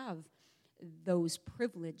not have those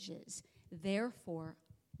privileges? Therefore,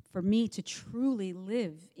 for me to truly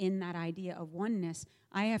live in that idea of oneness,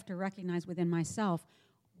 I have to recognize within myself,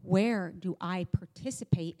 where do I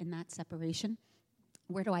participate in that separation?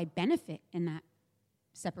 Where do I benefit in that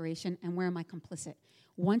separation? And where am I complicit?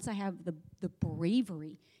 Once I have the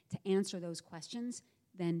bravery to answer those questions,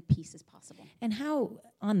 then peace is possible. And how,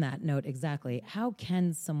 on that note exactly, how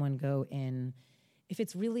can someone go in, if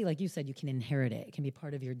it's really, like you said, you can inherit it, it can be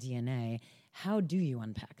part of your DNA, how do you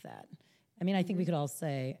unpack that? I mean, I think we could all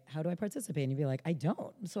say, how do I participate? And you'd be like, I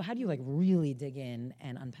don't. So how do you really dig in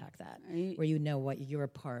and unpack that, where you know what your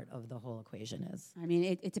part of the whole equation is? I mean,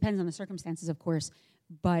 it depends on the circumstances, of course,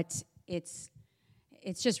 but it's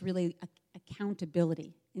just really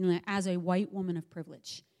accountability. As a white woman of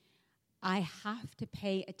privilege, I have to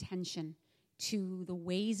pay attention to the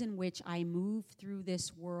ways in which I move through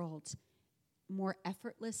this world more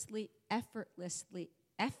effortlessly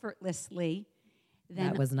than...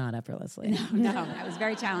 That was not effortlessly. No, that was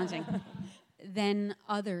very challenging. Than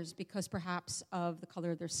others, because perhaps of the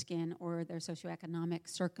color of their skin or their socioeconomic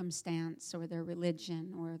circumstance or their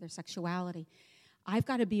religion or their sexuality. I've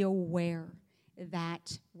got to be aware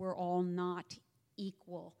that we're all not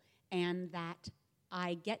equal and that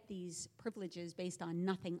I get these privileges based on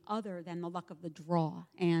nothing other than the luck of the draw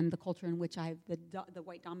and the culture in which the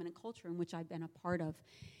white dominant culture in which I've been a part of.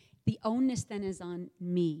 The onus then is on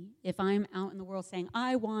me. If I'm out in the world saying,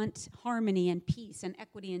 I want harmony and peace and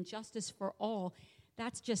equity and justice for all,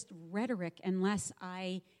 that's just rhetoric unless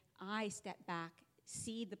I step back,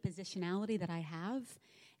 see the positionality that I have,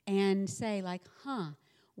 and say,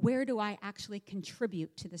 where do I actually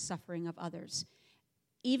contribute to the suffering of others?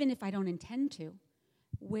 Even if I don't intend to,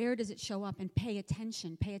 where does it show up? And pay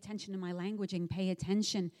attention to my languaging, pay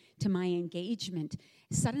attention to my engagement.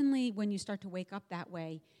 Suddenly, when you start to wake up that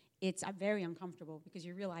way, it's very uncomfortable because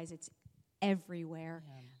you realize it's everywhere.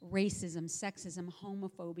 Yeah. Racism, sexism,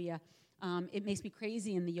 homophobia. It makes me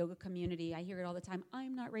crazy in the yoga community. I hear it all the time.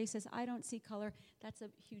 I'm not racist. I don't see color. That's a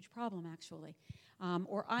huge problem, actually.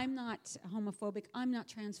 Or I'm not homophobic. I'm not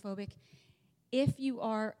transphobic. If you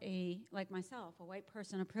are, like myself, a white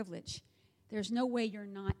person of privilege, there's no way you're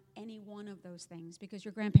not any one of those things because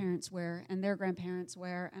your grandparents were and their grandparents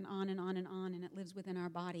were and on and on and on, and it lives within our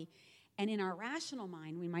body. And in our rational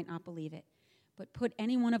mind, we might not believe it. But put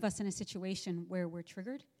any one of us in a situation where we're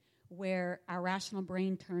triggered, where our rational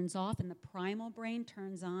brain turns off and the primal brain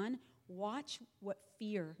turns on, watch what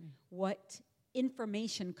fear, what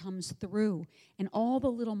information comes through, and all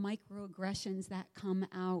the little microaggressions that come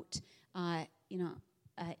out,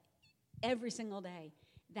 every single day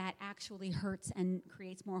that actually hurts and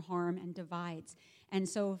creates more harm and divides. And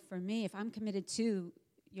so for me, if I'm committed to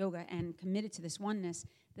yoga and committed to this oneness,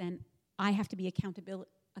 then I have to be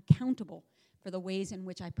accountable for the ways in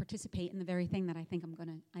which I participate in the very thing that I think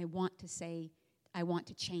I want to say, I want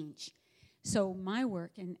to change. So my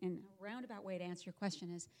work, in a roundabout way to answer your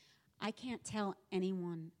question, is I can't tell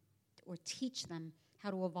anyone or teach them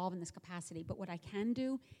how to evolve in this capacity, but what I can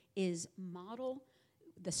do is model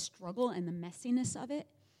the struggle and the messiness of it,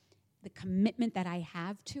 the commitment that I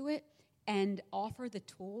have to it, and offer the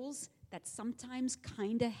tools that sometimes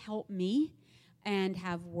kind of help me and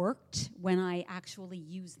have worked when I actually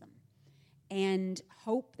use them. And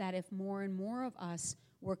hope that if more and more of us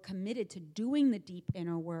were committed to doing the deep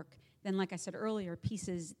inner work, then, like I said earlier, peace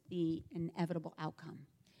is the inevitable outcome.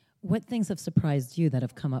 What things have surprised you that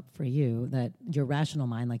have come up for you, that your rational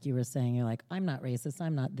mind, like you were saying, you're like, I'm not racist,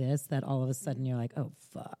 I'm not this, that all of a sudden you're like, oh,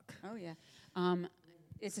 fuck. Oh, yeah.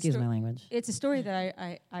 Excuse my language. It's a story that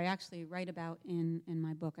I actually write about in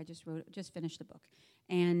my book. I just finished the book.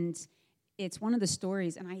 And it's one of the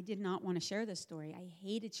stories, and I did not want to share this story. I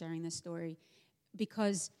hated sharing this story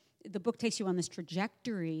because the book takes you on this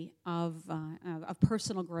trajectory of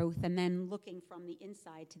personal growth and then looking from the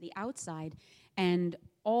inside to the outside and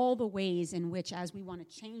all the ways in which, as we want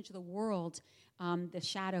to change the world, the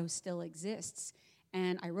shadow still exists.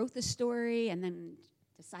 And I wrote this story and then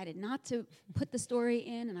decided not to put the story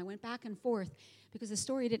in, and I went back and forth because the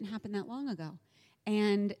story didn't happen that long ago.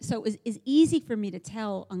 And so it was easy for me to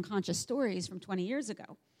tell unconscious stories from 20 years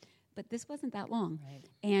ago, but this wasn't that long. Right.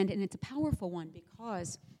 And it's a powerful one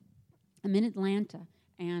because I'm in Atlanta,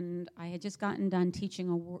 and I had just gotten done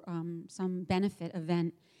teaching some benefit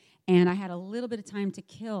event, and I had a little bit of time to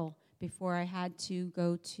kill before I had to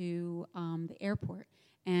go to the airport.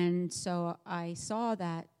 And so I saw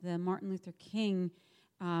that the Martin Luther King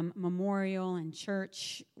memorial and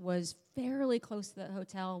church was fairly close to the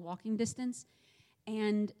hotel, walking distance.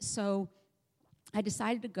 And so I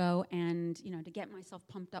decided to go and, to get myself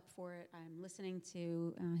pumped up for it. I'm listening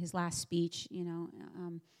to his last speech,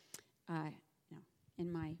 in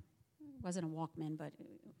my, it wasn't a Walkman, but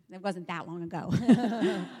it wasn't that long ago.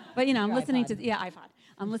 But, I'm listening to, iPod.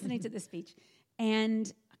 I'm listening to the speech.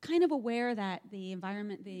 And kind of aware that the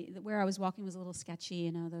environment, where I was walking was a little sketchy.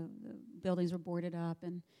 The buildings were boarded up,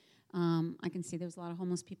 and I can see there was a lot of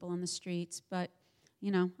homeless people on the streets. But,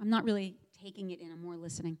 I'm not really taking it in. I'm more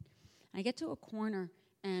listening. I get to a corner,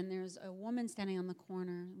 and there's a woman standing on the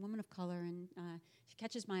corner, a woman of color, and she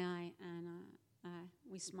catches my eye, and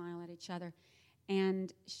we smile at each other.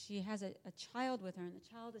 And she has a child with her, and the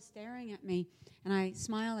child is staring at me, and I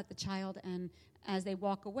smile at the child, and as they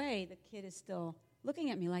walk away, the kid is still looking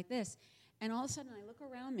at me like this. And all of a sudden, I look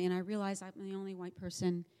around me, and I realize I'm the only white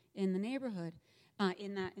person in the neighborhood,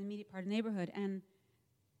 in that immediate part of the neighborhood. And,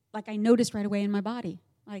 I noticed right away in my body,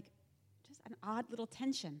 just an odd little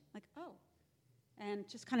tension, oh. And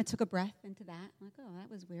just kind of took a breath into that, oh,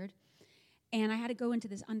 that was weird. And I had to go into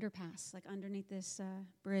this underpass, underneath this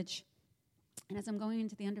bridge. And as I'm going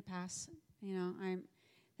into the underpass,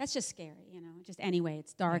 that's just scary, just anyway,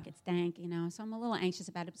 it's dark, it's dank, so I'm a little anxious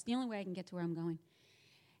about it. It's the only way I can get to where I'm going.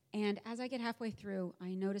 And as I get halfway through,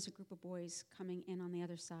 I notice a group of boys coming in on the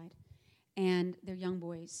other side. And they're young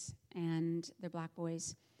boys, and they're black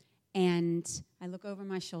boys. And I look over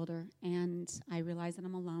my shoulder, and I realize that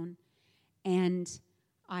I'm alone. And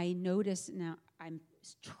I notice, now I'm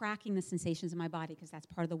tracking the sensations in my body because that's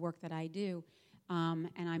part of the work that I do. And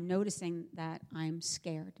I'm noticing that I'm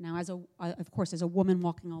scared. Now, of course, as a woman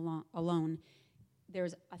walking alone,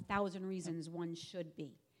 there's 1,000 reasons one should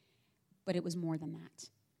be. But it was more than that.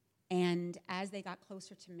 And as they got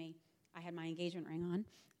closer to me, I had my engagement ring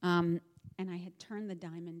on, and I had turned the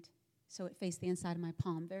diamond so it faced the inside of my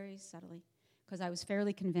palm very subtly because I was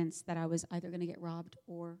fairly convinced that I was either going to get robbed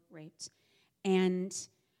or raped. And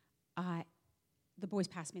the boys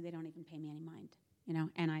pass me. They don't even pay me any mind,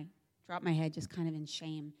 and I drop my head just kind of in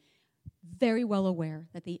shame, very well aware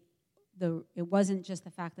that it wasn't just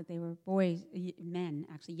the fact that they were men,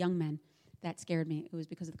 actually young men, that scared me. It was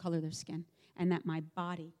because of the color of their skin, and that my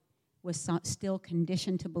body was still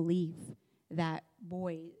conditioned to believe that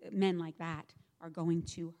men like that are going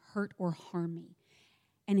to hurt or harm me.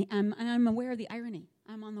 And I'm aware of the irony.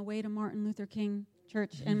 I'm on the way to Martin Luther King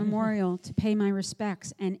Church and Memorial to pay my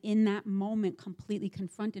respects, and in that moment completely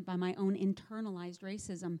confronted by my own internalized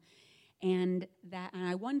racism. And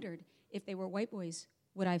I wondered if they were white boys,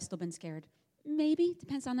 would I have still been scared? Maybe,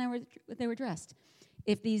 depends on how they were dressed.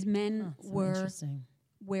 If these men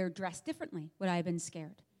were dressed differently, would I have been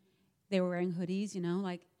scared? They were wearing hoodies,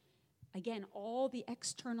 again, all the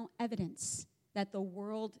external evidence that the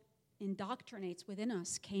world indoctrinates within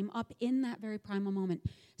us came up in that very primal moment.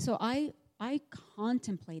 So I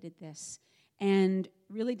contemplated this and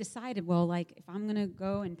really decided, well, like, if I'm going to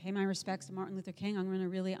go and pay my respects to Martin Luther King, I'm going to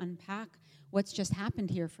really unpack what's just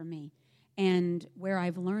happened here for me and where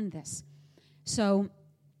I've learned this. So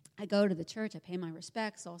I go to the church, I pay my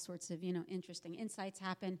respects, all sorts of, interesting insights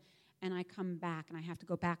happen, and I come back, and I have to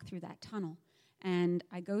go back through that tunnel. And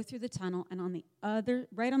I go through the tunnel, and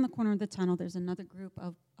right on the corner of the tunnel, there's another group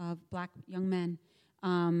of black young men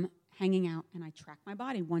hanging out, and I track my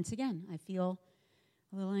body once again. I feel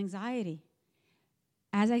a little anxiety.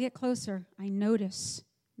 As I get closer, I notice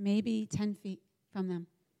maybe 10 feet from them,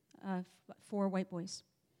 4 white boys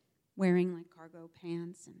wearing like cargo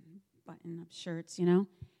pants and button-up shirts, And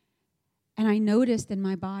I noticed in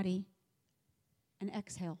my body an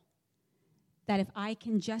exhale, that if I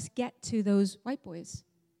can just get to those white boys,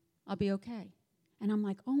 I'll be okay. And I'm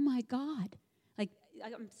like, oh my God. Like,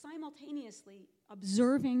 I'm simultaneously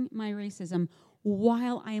observing my racism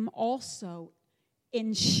while I am also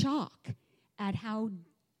in shock at how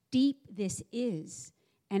deep this is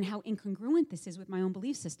and how incongruent this is with my own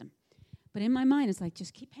belief system. But in my mind, it's like,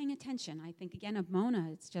 just keep paying attention. I think, again, of Mona.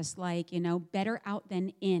 It's just like, better out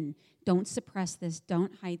than in. Don't suppress this.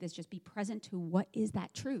 Don't hide this. Just be present to what is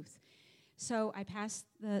that truth. So I passed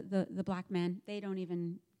the black men. They don't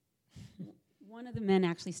even... One of the men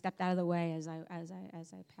actually stepped out of the way as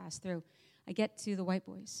I passed through. I get to the white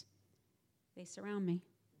boys. They surround me,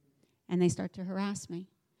 and they start to harass me.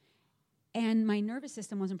 And my nervous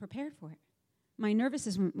system wasn't prepared for it. My nervous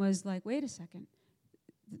system was like, wait a second.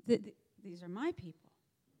 These are my people.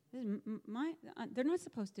 They're not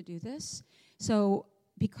supposed to do this. So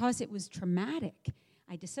because it was traumatic,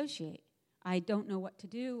 I dissociate. I don't know what to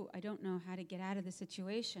do. I don't know how to get out of the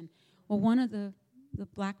situation. Well, one of the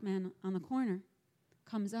black men on the corner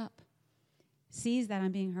comes up, sees that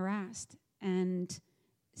I'm being harassed, and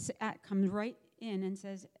comes right in and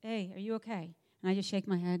says, hey, are you okay? And I just shake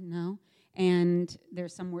my head, no. And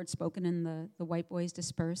there's some words spoken, and the white boys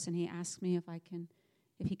disperse, and he asks me if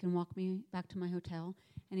he can walk me back to my hotel.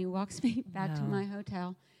 And he walks me back to my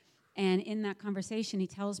hotel. And in that conversation, he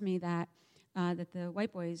tells me that the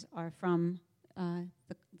white boys are from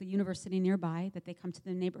the university nearby, that they come to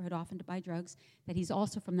the neighborhood often to buy drugs, that he's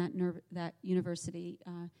also from that university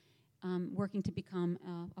working to become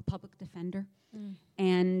a public defender,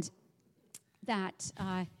 and that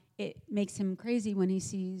it makes him crazy when he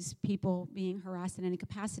sees people being harassed in any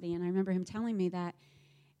capacity. And I remember him telling me that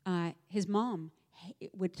his mom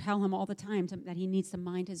would tell him all the time that he needs to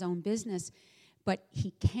mind his own business, but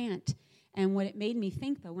he can't. And what it made me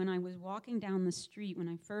think, though, when I was walking down the street, when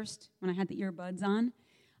I had the earbuds on,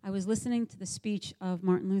 I was listening to the speech of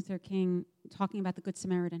Martin Luther King talking about the Good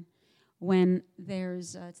Samaritan. When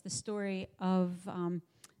it's the story of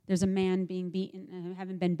there's a man being beaten,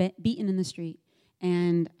 having been beaten in the street,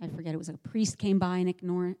 and I forget, it was a priest came by and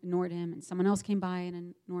ignored him, and someone else came by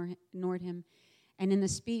and ignored him. And in the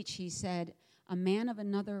speech, he said, a man of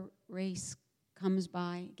another race comes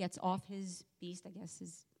by, gets off his beast, I guess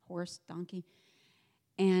his horse, donkey,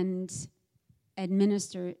 and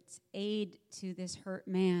administers aid to this hurt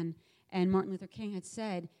man. And Martin Luther King had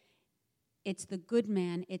said, it's the good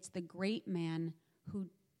man, it's the great man who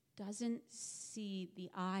doesn't see the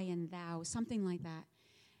I and thou, something like that.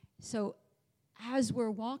 So as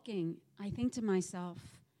we're walking, I think to myself,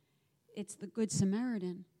 it's the Good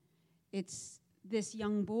Samaritan. It's this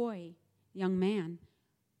young man,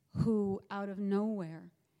 who out of nowhere,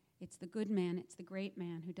 it's the good man, it's the great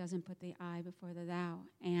man who doesn't put the I before the thou.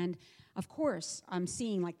 And of course, I'm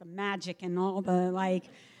seeing like the magic and all the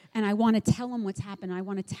and I want to tell him what's happened. I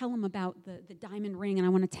want to tell him about the diamond ring, and I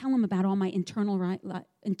want to tell him about all my internalized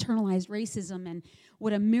racism and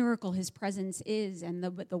what a miracle his presence is, and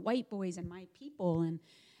the white boys and my people. And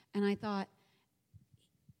I thought,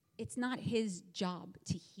 it's not his job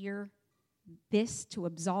to hear this, to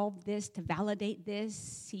absolve this, to validate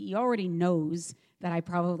this. He already knows that I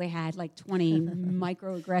probably had like 20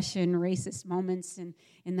 microaggression, racist moments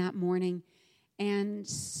in that morning. And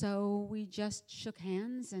so we just shook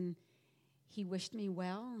hands, and he wished me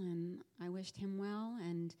well, and I wished him well.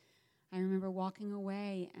 And I remember walking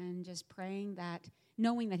away and just praying that,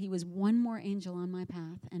 knowing that he was one more angel on my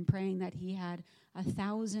path, and praying that he had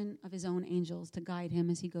 1,000 of his own angels to guide him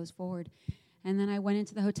as he goes forward. And then I went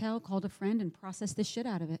into the hotel, called a friend, and processed the shit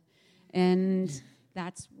out of it. And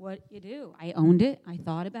that's what you do. I owned it. I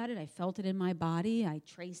thought about it. I felt it in my body. I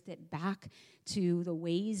traced it back to the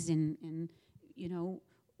ways and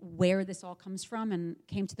where this all comes from, and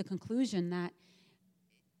came to the conclusion that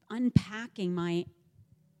unpacking my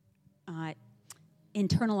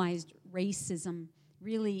internalized racism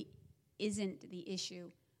really isn't the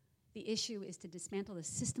issue. The issue is to dismantle the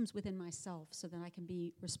systems within myself so that I can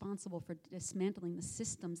be responsible for dismantling the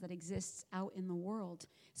systems that exist out in the world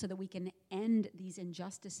so that we can end these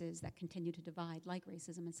injustices that continue to divide, like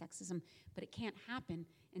racism and sexism. But it can't happen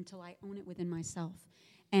until I own it within myself.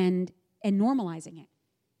 And normalizing it.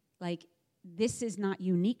 Like, this is not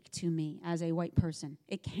unique to me as a white person.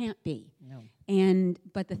 It can't be. No.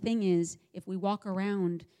 But the thing is, if we walk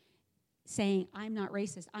around saying, I'm not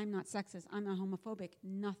racist, I'm not sexist, I'm not homophobic,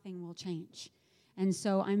 nothing will change. And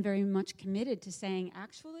so I'm very much committed to saying,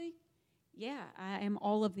 actually, yeah, I am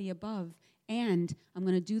all of the above, and I'm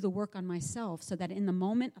going to do the work on myself so that in the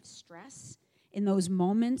moment of stress, in those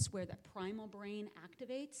moments where the primal brain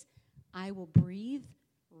activates, I will breathe,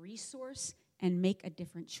 resource, and make a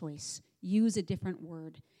different choice, use a different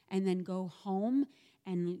word, and then go home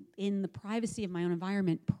and in the privacy of my own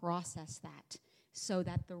environment, process that so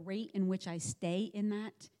that the rate in which I stay in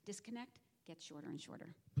that disconnect gets shorter and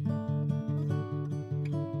shorter.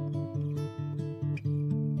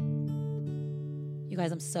 You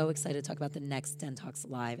guys, I'm so excited to talk about the next Den Talks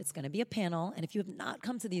Live. It's going to be a panel, and if you have not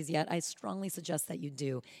come to these yet, I strongly suggest that you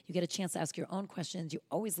do. You get a chance to ask your own questions. You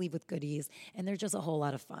always leave with goodies, and they're just a whole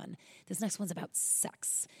lot of fun. This next one's about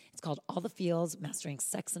sex. It's called All the Feels, Mastering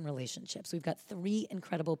Sex and Relationships. We've got 3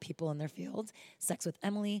 incredible people in their field: Sex with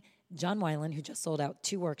Emily, John Weiland, who just sold out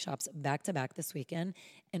 2 workshops back-to-back this weekend,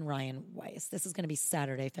 and Ryan Weiss. This is going to be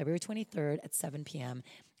Saturday, February 23rd at 7 p.m.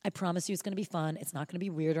 I promise you it's going to be fun. It's not going to be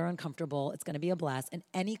weird or uncomfortable. It's going to be a blast. And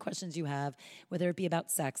any questions you have, whether it be about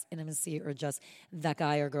sex, intimacy, or just that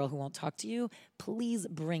guy or girl who won't talk to you, please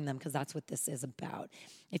bring them, because that's what this is about.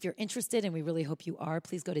 If you're interested, and we really hope you are,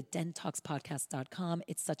 please go to dentalkspodcast.com.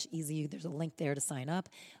 It's such easy. There's a link there to sign up.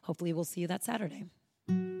 Hopefully we'll see you that Saturday.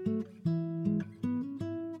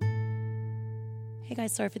 Hey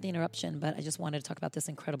guys, sorry for the interruption, but I just wanted to talk about this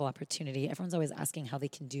incredible opportunity. Everyone's always asking how they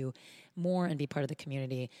can do more and be part of the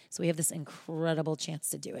community. So we have this incredible chance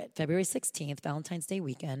to do it. February 16th, Valentine's Day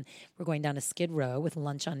weekend, we're going down to Skid Row with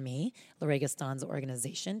Lunch on Me, Lorraine Gaston's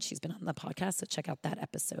organization. She's been on the podcast, so check out that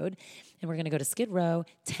episode. And we're going to go to Skid Row,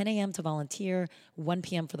 10 a.m. to volunteer, 1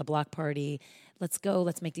 p.m. for the block party. Let's go.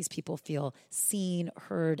 Let's make these people feel seen,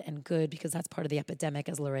 heard, and good, because that's part of the epidemic,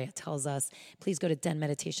 as Lorraine tells us. Please go to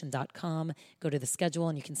denmeditation.com, go to the schedule,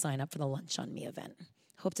 and you can sign up for the Lunch on Me event.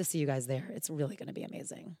 Hope to see you guys there. It's really going to be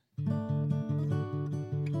amazing.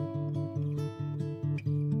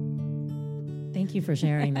 Thank you for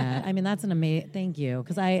sharing that. I mean, that's an amazing, thank you.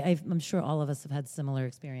 Because I'm sure all of us have had similar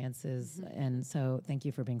experiences. And so thank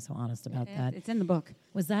you for being so honest about that. It's in the book.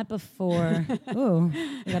 Was that before, ooh,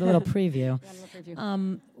 we got a little preview.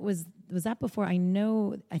 Was that before, I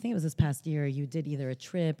think it was this past year, you did either a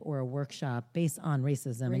trip or a workshop based on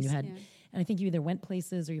racism. And you had, and I think you either went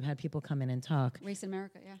places or you had people come in and talk. Race in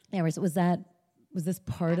America, yeah. Yeah, was this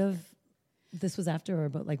part of, this was after, or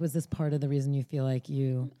but like, was this part of the reason you feel like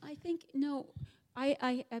you? I think, no.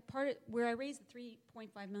 I part of where I raised the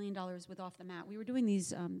 $3.5 million with Off the Mat. We were doing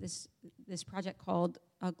these this project called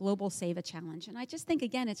Global Save a Challenge, and I just think,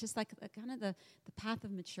 again, it's just like kind of the path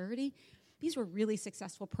of maturity. These were really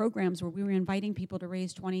successful programs where we were inviting people to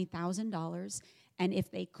raise $20,000, and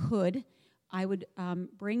if they could, I would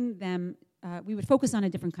bring them. We would focus on a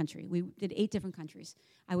different country. We did 8 different countries.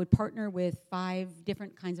 I would partner with 5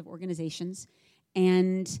 different kinds of organizations,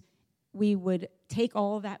 and we would take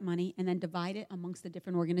all of that money and then divide it amongst the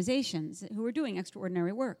different organizations who were doing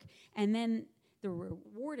extraordinary work. And then the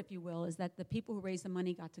reward, if you will, is that the people who raised the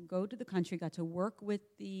money got to go to the country, got to work with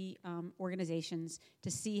the organizations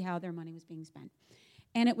to see how their money was being spent.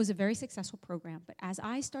 And it was a very successful program. But as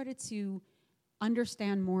I started to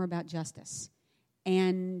understand more about justice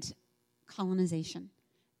and colonization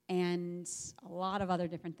and a lot of other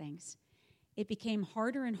different things, it became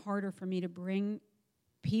harder and harder for me to bring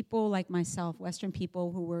people like myself, Western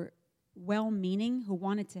people who were well-meaning, who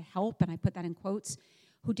wanted to help, and I put that in quotes,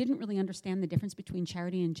 who didn't really understand the difference between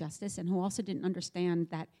charity and justice, and who also didn't understand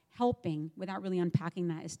that helping, without really unpacking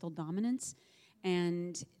that, is still dominance,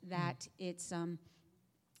 and that it's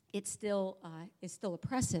still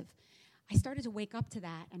oppressive. I started to wake up to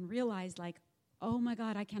that and realize, like, oh my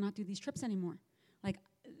God, I cannot do these trips anymore. Like,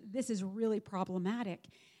 this is really problematic.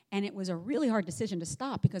 And it was a really hard decision to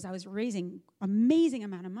stop because I was raising amazing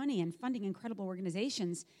amount of money and funding incredible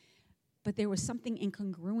organizations, but there was something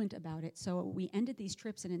incongruent about it. So we ended these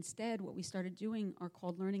trips, and instead what we started doing are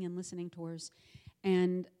called learning and listening tours.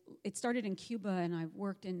 And it started in Cuba, and I've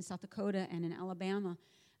worked in South Dakota and in Alabama.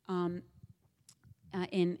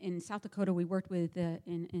 In South Dakota, we worked with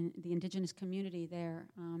in the indigenous community there,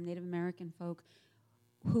 Native American folk,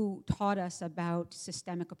 who taught us about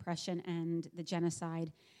systemic oppression and the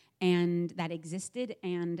genocide. and that existed,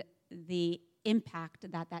 and the impact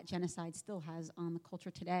that that genocide still has on the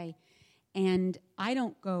culture today. And I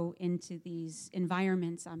don't go into these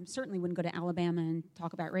environments. I certainly wouldn't go to Alabama and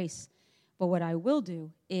talk about race. But what I will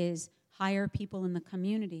do is hire people in the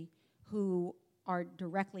community who are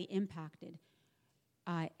directly impacted,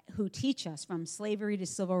 who teach us from slavery to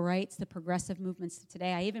civil rights, the progressive movements to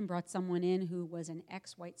today. I even brought someone in who was an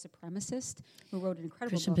ex-white supremacist who wrote an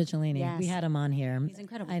incredible Christian book. Picciolini. Yes. We had him on here. He's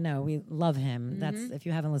incredible. I know. We love him. That's if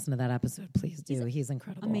you haven't listened to that episode, please do. He's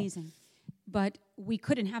incredible. Amazing. But we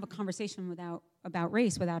couldn't have a conversation about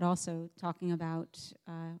race without also talking about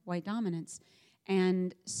white dominance.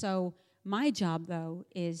 And so my job, though,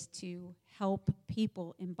 is to help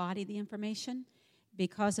people embody the information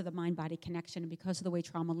because of the mind-body connection and because of the way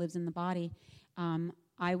trauma lives in the body.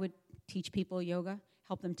 I would teach people yoga,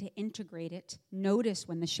 help them to integrate it, notice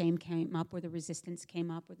when the shame came up or the resistance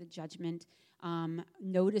came up or the judgment,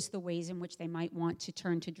 notice the ways in which they might want to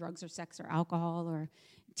turn to drugs or sex or alcohol or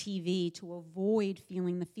TV to avoid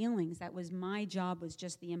feeling the feelings. That was my job, was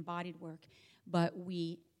just the embodied work. But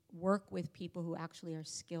we work with people who actually are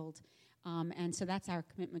skilled. And so that's our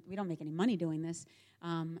commitment. We don't make any money doing this.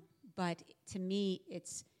 But to me,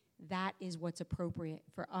 that is what's appropriate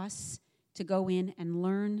for us to go in and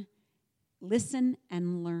learn, listen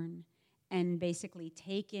and learn, and basically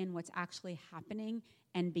take in what's actually happening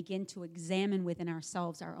and begin to examine within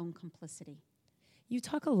ourselves our own complicity. You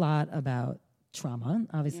talk a lot about trauma.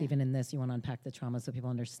 Obviously, even in this, you want to unpack the trauma so people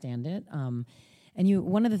understand it. And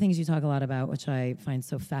one of the things you talk a lot about, which I find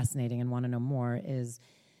so fascinating and want to know more, is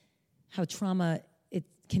how trauma, it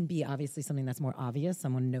can be obviously something that's more obvious.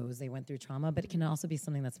 Someone knows they went through trauma, but it can also be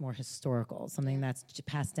something that's more historical, something that's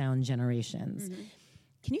passed down generations. Mm-hmm.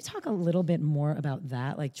 Can you talk a little bit more about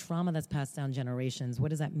that? Like trauma that's passed down generations, what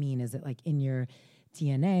does that mean? Is it like in your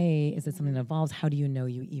DNA? Is it something that evolves? How do you know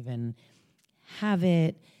you even have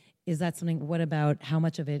it? Is that something, what about how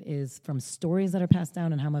much of it is from stories that are passed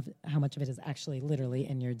down and how much of it is actually literally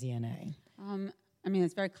in your DNA? I mean,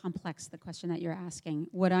 it's very complex, the question that you're asking.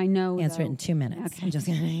 What I know, Answer it in 2 minutes. Okay. I'm just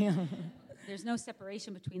kidding. There's no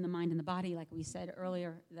separation between the mind and the body, like we said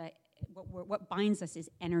earlier. That what binds us is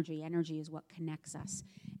energy. Energy is what connects us.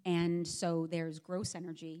 And so there's gross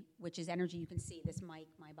energy, which is energy you can see, this mic,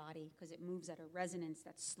 my body, because it moves at a resonance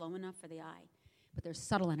that's slow enough for the eye. But there's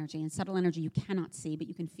subtle energy, and subtle energy you cannot see, but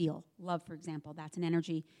you can feel. Love, for example, that's an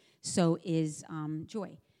energy. So is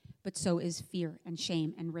joy. But so is fear and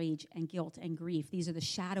shame and rage and guilt and grief. These are the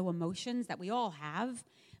shadow emotions that we all have,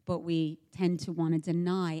 but we tend to want to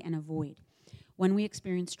deny and avoid. When we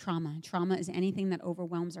experience trauma is anything that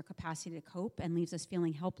overwhelms our capacity to cope and leaves us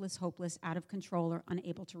feeling helpless, hopeless, out of control, or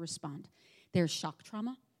unable to respond. There's shock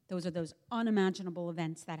trauma. Those are those unimaginable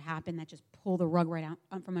events that happen that just pull the rug right out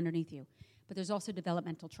from underneath you. But there's also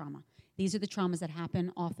developmental trauma. These are the traumas that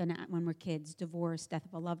happen often when we're kids: divorce, death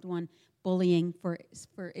of a loved one, bullying, for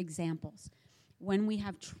examples. When we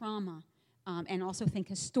have trauma, and also think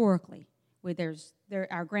historically, where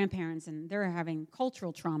our grandparents and they're having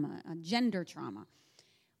cultural trauma, gender trauma.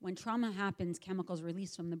 When trauma happens, chemicals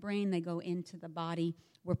released from the brain, they go into the body.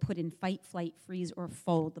 We're put in fight, flight, freeze, or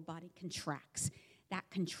fold. The body contracts. That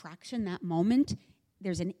contraction, that moment,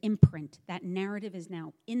 there's an imprint. That narrative is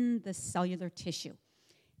now in the cellular tissue.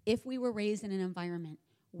 If we were raised in an environment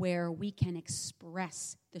where we can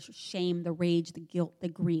express the shame, the rage, the guilt, the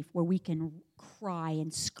grief, where we can cry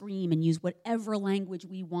and scream and use whatever language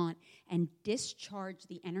we want and discharge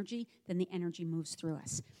the energy, then the energy moves through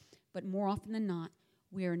us. But more often than not,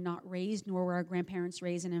 we are not raised, nor were our grandparents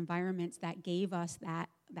raised in environments that gave us that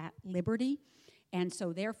liberty. And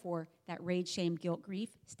so therefore, that rage, shame, guilt, grief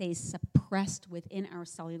stays suppressed within our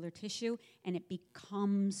cellular tissue, and it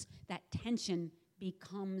becomes, that tension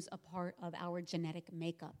becomes a part of our genetic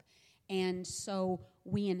makeup. And so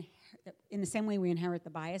in the same way we inherit the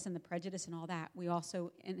bias and the prejudice and all that, we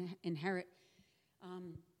also inherit,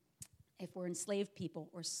 if we're enslaved people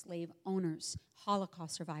or slave owners,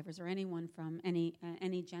 Holocaust survivors, or anyone from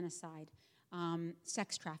any genocide,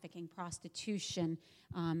 sex trafficking, prostitution,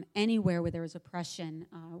 anywhere where there is oppression,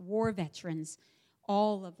 war veterans,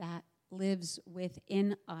 all of that lives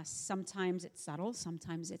within us. Sometimes it's subtle,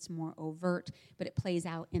 sometimes it's more overt, but it plays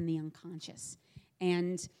out in the unconscious.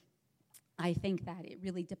 And I think that it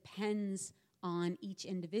really depends on each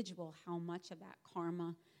individual how much of that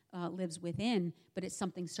karma lives within, but it's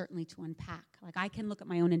something certainly to unpack. Like, I can look at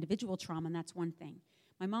my own individual trauma, and that's one thing.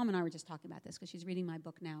 My mom and I were just talking about this because she's reading my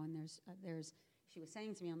book now, and she was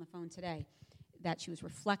saying to me on the phone today that she was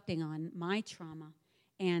reflecting on my trauma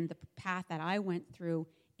and the path that I went through.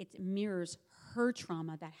 It mirrors her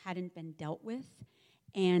trauma that hadn't been dealt with,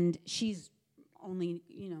 and she's only,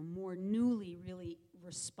 more newly really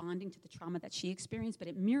responding to the trauma that she experienced, but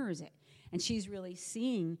it mirrors it. And she's really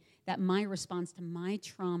seeing that my response to my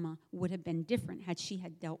trauma would have been different had she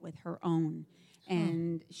had dealt with her own.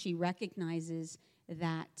 And she recognizes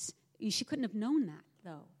that she couldn't have known that,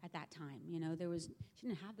 though, at that time. She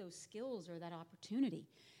didn't have those skills or that opportunity.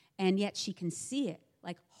 And yet she can see it,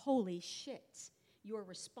 like, holy shit, your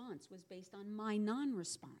response was based on my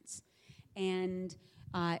non-response. And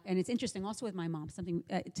it's interesting also with my mom, something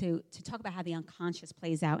to talk about how the unconscious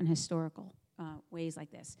plays out in historical ways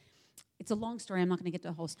like this. It's a long story. I'm not going to get to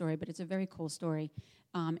the whole story, but it's a very cool story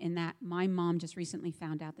in that my mom just recently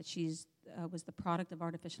found out that she's was the product of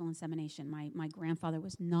artificial insemination. My grandfather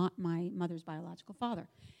was not my mother's biological father.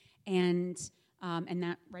 And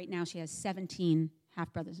that right now she has 17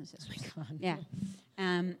 half-brothers and sisters. Oh my God. Yeah.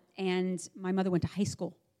 And my mother went to high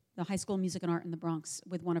school, the High School of Music and Art in the Bronx,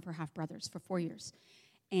 with one of her half-brothers for 4 years.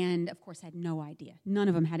 And, of course, had no idea. None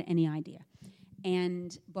of them had any idea.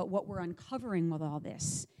 But what we're uncovering with all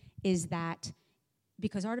this is that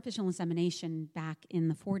because artificial insemination back in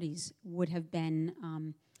the 40s would have been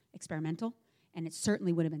experimental, and it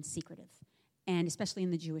certainly would have been secretive, and especially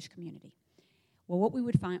in the Jewish community. Well, what we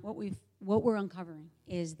would find, what we're uncovering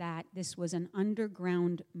is that this was an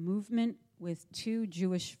underground movement with two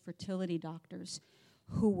Jewish fertility doctors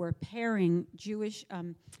who were pairing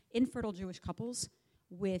infertile Jewish couples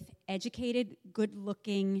with educated,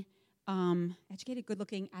 good-looking,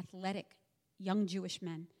 athletic young Jewish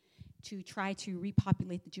men to try to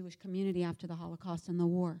repopulate the Jewish community after the Holocaust and the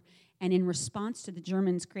war. And in response to the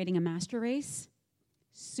Germans creating a master race,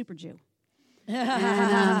 super Jew.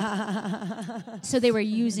 So they were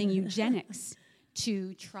using eugenics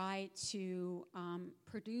to try to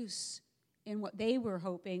produce in what they were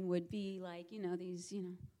hoping would be like, these,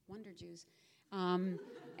 wonder Jews.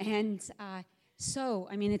 So,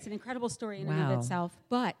 I mean, it's an incredible story in and of itself.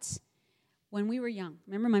 But when we were young,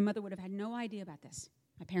 remember, my mother would have had no idea about this.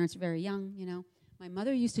 My parents were very young, My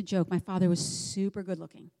mother used to joke. My father was super good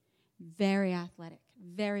looking, very athletic,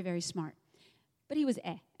 very, very smart. But he was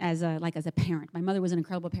as a parent. My mother was an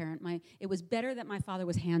incredible parent. It was better that my father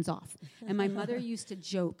was hands off. And my mother used to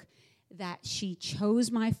joke that she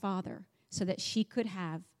chose my father so that she could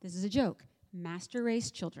have, this is a joke, master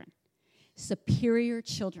race children, superior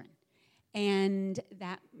children. And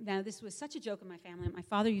now this was such a joke in my family. My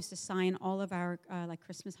father used to sign all of our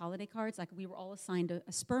Christmas holiday cards, like we were all assigned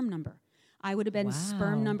a sperm number. I would have been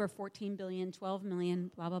sperm number 14 billion, 12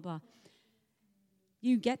 million, blah, blah, blah.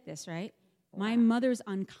 You get this, right? Wow. My mother's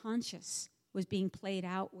unconscious was being played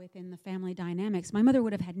out within the family dynamics. My mother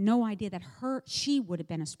would have had no idea that she would have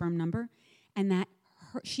been a sperm number and that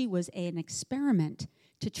she was an experiment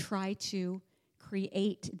to try to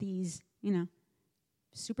create these,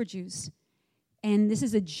 super Jews. And this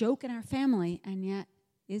is a joke in our family, and yet,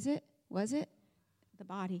 was it? The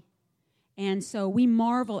body. And so we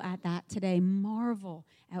marvel at that today, marvel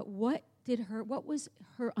at what was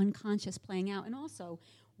her unconscious playing out, and also,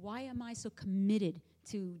 why am I so committed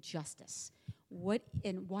to justice?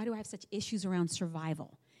 And why do I have such issues around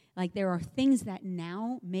survival? Like, there are things that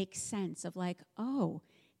now make sense of like, oh,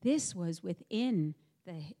 this was within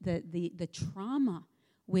the trauma,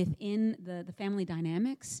 within the family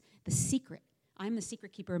dynamics, the secret. I'm the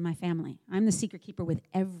secret keeper of my family. I'm the secret keeper with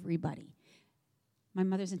everybody. My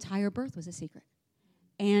mother's entire birth was a secret.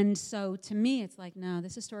 And so to me, it's like, no,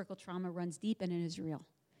 this historical trauma runs deep and it is real.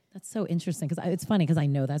 That's so interesting, because it's funny, because I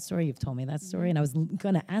know that story. You've told me that story, and I was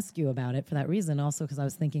going to ask you about it for that reason also, because I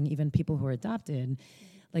was thinking even people who are adopted,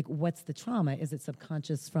 like, what's the trauma? Is it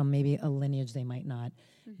subconscious from maybe a lineage they might not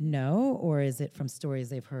know, or is it from stories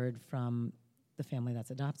they've heard from the family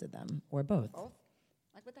that's adopted them, or both? Both.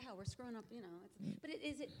 Like, what the hell? We're screwing up, But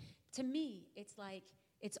to me, it's like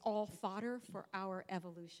it's all fodder for our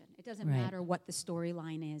evolution. It doesn't matter what the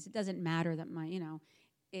storyline is. It doesn't matter that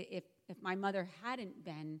if my mother hadn't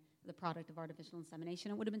been the product of artificial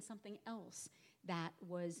insemination, it would have been something else that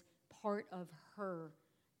was part of her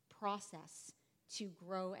process to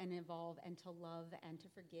grow and evolve and to love and to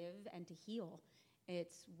forgive and to heal.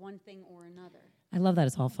 It's one thing or another. I love that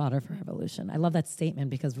it's all fodder for evolution. I love that statement,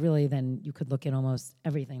 because really then you could look at almost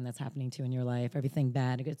everything that's happening to you in your life, everything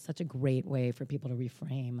bad. It's such a great way for people to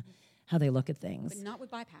reframe how they look at things. But not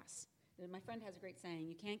with bypass. My friend has a great saying,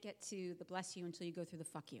 you can't get to the bless you until you go through the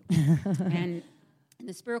fuck you. And in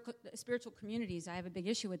the spiritual communities, I have a big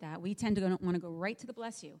issue with that. We tend to want to go right to the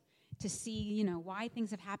bless you, to see, why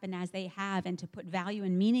things have happened as they have, and to put value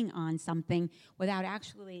and meaning on something without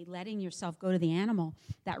actually letting yourself go to the animal,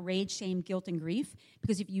 that rage, shame, guilt, and grief.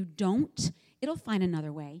 Because if you don't, it'll find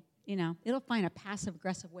another way. it'll find a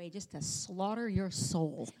passive-aggressive way just to slaughter your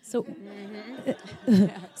soul. So,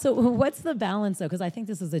 so what's the balance, though? Because I think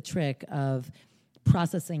this is a trick of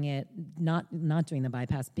processing it, not doing the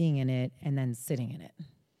bypass, being in it, and then sitting in it.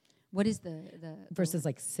 What is the versus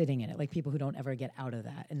like sitting in it, like people who don't ever get out of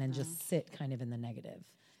that and then just sit kind of in the negative.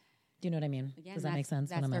 Do you know what I mean? Again, does that make sense?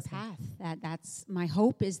 That's their path. That's my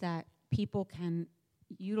hope is that people can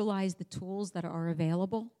utilize the tools that are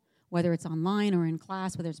available, whether it's online or in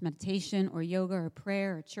class, whether it's meditation or yoga or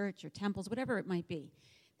prayer or church or temples, whatever it might be,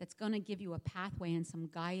 that's going to give you a pathway and some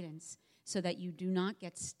guidance so that you do not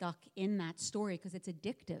get stuck in that story because it's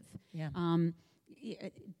addictive. Yeah.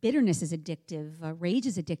 Bitterness is addictive. Rage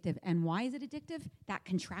is addictive. And why is it addictive? That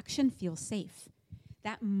contraction feels safe.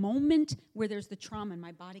 That moment where there's the trauma and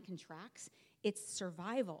my body contracts, it's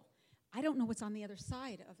survival. I don't know what's on the other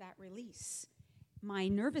side of that release. My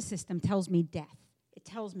nervous system tells me death. It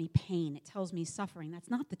tells me pain. It tells me suffering. That's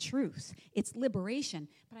not the truth. It's liberation,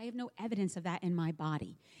 but I have no evidence of that in my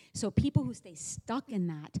body. So people who stay stuck in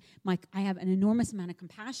that, I have an enormous amount of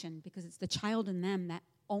compassion because it's the child in them that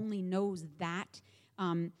only knows that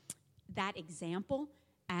example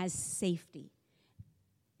as safety.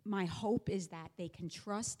 My hope is that they can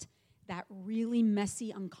trust that really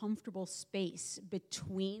messy, uncomfortable space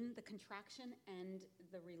between the contraction and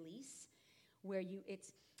the release, where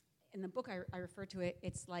it's in the book I refer to it,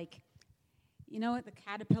 it's like, the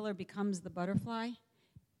caterpillar becomes the butterfly.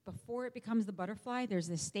 Before it becomes the butterfly, there's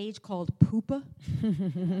this stage called pupa,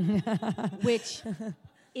 which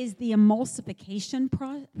is the emulsification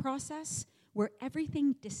process where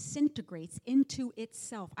everything disintegrates into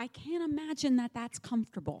itself. I can't imagine that that's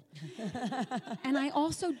comfortable. And I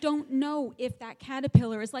also don't know if that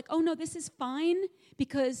caterpillar is like, oh, no, this is fine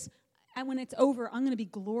because when it's over, I'm going to be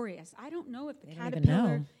glorious. I don't know if the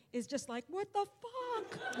caterpillar is just like, what the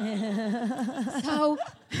fuck? So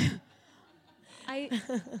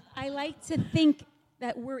I like to think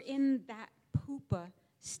that we're in that pupa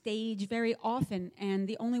stage very often, and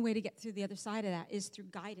the only way to get through the other side of that is through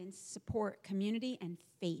guidance, support, community, and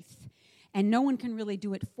faith. And no one can really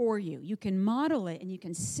do it for you. You can model it, and you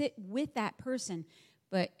can sit with that person,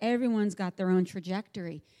 but everyone's got their own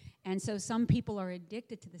trajectory. And so some people are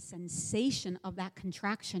addicted to the sensation of that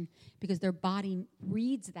contraction because their body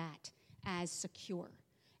reads that as secure.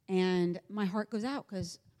 And my heart goes out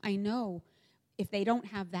because I know if they don't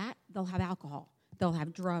have that, they'll have alcohol. They'll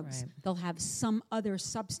have drugs. Right. They'll have some other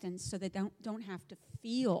substance so they don't have to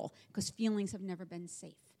feel because feelings have never been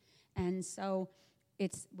safe. And so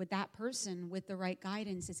it's with that person, with the right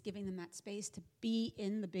guidance, it's giving them that space to be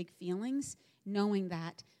in the big feelings, knowing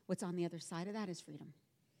that what's on the other side of that is freedom.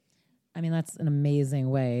 I mean, that's an amazing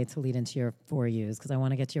way to lead into your 4 U's because I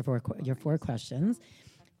want to get to your four questions.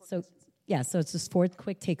 So it's just 4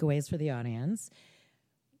 quick takeaways for the audience.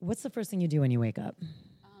 What's the first thing you do when you wake up?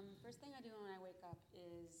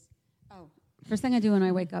 First thing I do when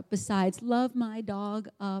I wake up, besides love my dog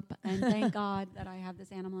up and thank God that I have this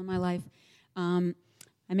animal in my life, I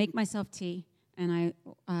make myself tea and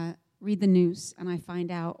I read the news and I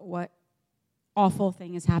find out what awful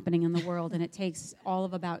thing is happening in the world, and it takes all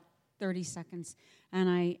of about 30 seconds, and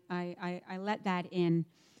I let that in,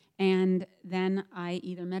 and then I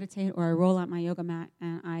either meditate or I roll out my yoga mat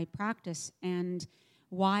and I practice. And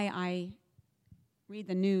why I read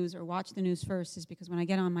the news or watch the news first is because when I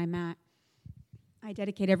get on my mat, I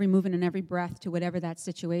dedicate every movement and every breath to whatever that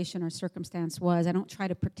situation or circumstance was. I don't try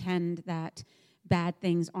to pretend that bad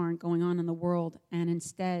things aren't going on in the world, and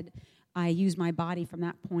instead I use my body from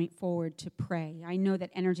that point forward to pray. I know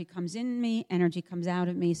that energy comes in me, energy comes out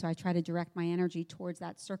of me, so I try to direct my energy towards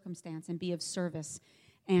that circumstance and be of service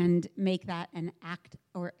and make that an act,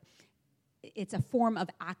 or it's a form of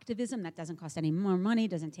activism that doesn't cost any more money,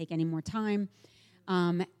 doesn't take any more time,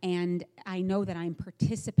 and I know that I'm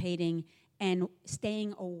participating and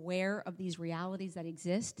staying aware of these realities that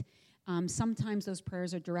exist. Sometimes those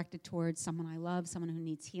prayers are directed towards someone I love, someone who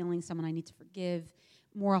needs healing, someone I need to forgive.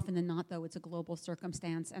 More often than not, though, it's a global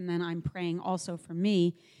circumstance. And then I'm praying also for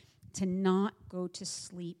me to not go to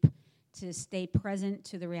sleep, to stay present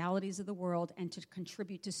to the realities of the world, and to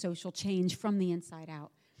contribute to social change from the inside out.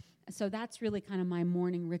 So that's really kind of my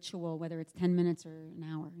morning ritual, whether it's 10 minutes or an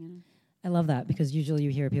hour, I love that because usually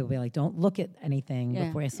you hear people be like, don't look at anything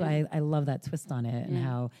before. So I love that twist on it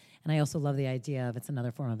and I also love the idea of it's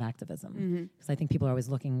another form of activism because I think people are always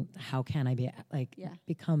looking, how can I be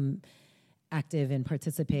become active and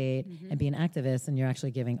participate and be an activist, and you're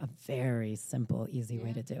actually giving a very simple, easy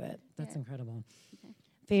way to do it. That's incredible. Okay.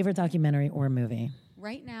 Favorite documentary or movie?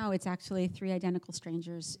 Right now, it's actually 3 Identical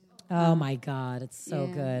Strangers. Oh my God, it's so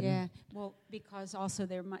good. Yeah, well, because also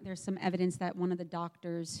there's some evidence that one of the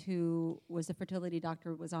doctors who was a fertility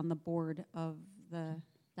doctor was on the board of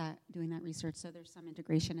doing that research. So there's some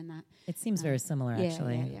integration in that. It seems very similar,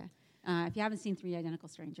 actually. Yeah. If you haven't seen Three Identical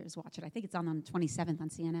Strangers, watch it. I think it's on the 27th on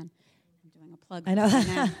CNN. I'm doing a plug. I know.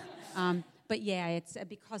 CNN. But yeah, it's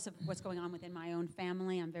because of what's going on within my own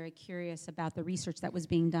family. I'm very curious about the research that was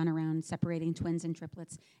being done around separating twins and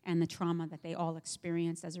triplets and the trauma that they all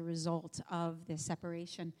experienced as a result of this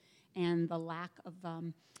separation and the lack of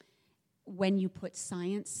when you put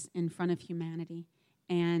science in front of humanity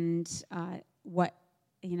and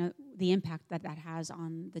the impact that has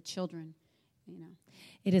on the children.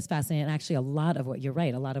 It is fascinating. And actually, a lot of what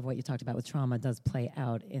you talked about with trauma does play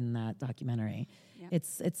out in that documentary. Yep.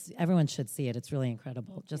 It's everyone should see it. It's really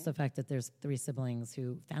incredible. Just the fact that there's 3 siblings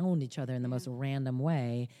who found each other in the most random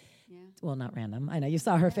way. Yeah. Well, not random. I know you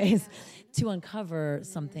saw her face to uncover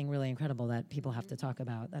something really incredible that people have to talk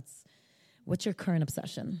about. What's your current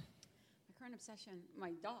obsession? My current obsession,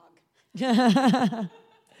 my dog.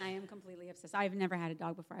 I am completely obsessed. I've never had a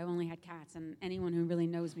dog before. I've only had cats, and anyone who really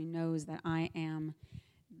knows me knows that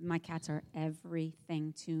my cats are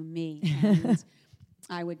everything to me. And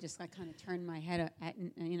I would just kind of turn my head at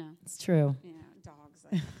It's true.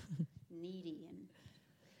 Dogs needy,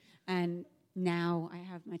 and now I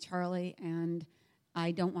have my Charlie, and I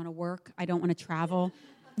don't want to work. I don't want to travel.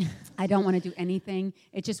 I don't want to do anything.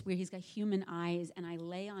 It's just weird. He's got human eyes, and I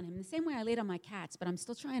lay on him the same way I laid on my cats, but I'm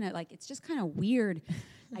still trying to, it's just kind of weird.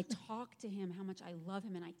 I talk to him how much I love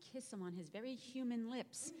him, and I kiss him on his very human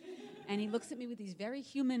lips, and he looks at me with these very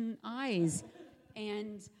human eyes,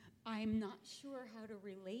 and I'm not sure how to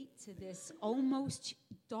relate to this almost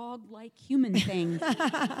dog-like human thing,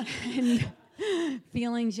 and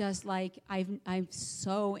feeling just like I'm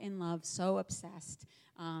so in love, so obsessed.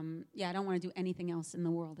 I don't want to do anything else in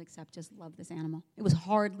the world except just love this animal. It was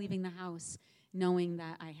hard leaving the house knowing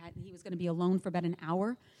that he was going to be alone for about an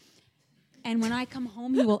hour. And when I come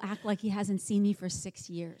home, he will act like he hasn't seen me for 6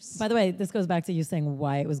 years. By the way, this goes back to you saying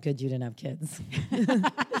why it was good you didn't have kids.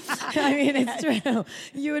 I mean, it's true.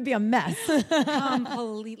 You would be a mess.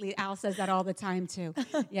 Completely. Al says that all the time, too.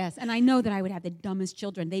 Yes, and I know that I would have the dumbest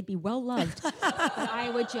children. They'd be well-loved. But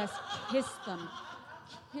I would just kiss them,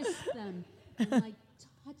 and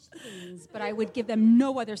touch things, but I would give them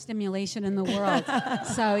no other stimulation in the world.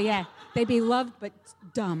 So, they'd be loved but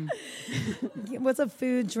dumb. What's a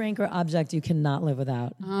food, drink, or object you cannot live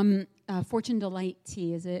without? Fortune Delight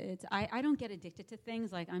tea I don't get addicted to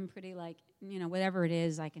things. I'm pretty whatever it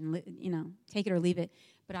is, I can take it or leave it.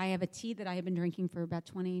 But I have a tea that I have been drinking for about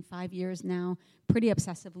 25 years now, pretty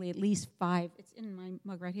obsessively, at least 5. It's in my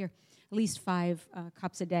mug right here. At least 5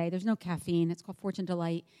 cups a day. There's no caffeine. It's called Fortune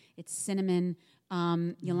Delight. It's cinnamon,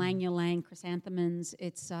 ylang-ylang, chrysanthemums.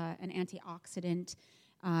 It's an antioxidant.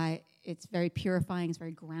 It's very purifying. It's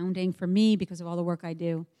very grounding for me because of all the work I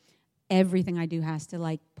do. Everything I do has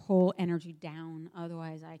to pull energy down.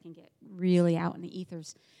 Otherwise, I can get really out in the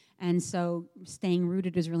ethers. And so staying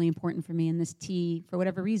rooted is really important for me. And this tea, for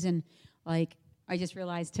whatever reason, I just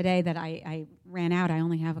realized today that I ran out. I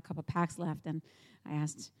only have a couple packs left. And I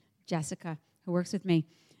asked Jessica, who works with me,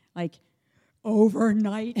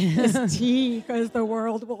 overnight this tea because the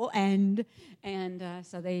world will end. And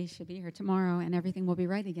so they should be here tomorrow and everything will be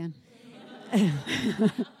right again.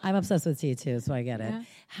 I'm obsessed with tea too, so I get it.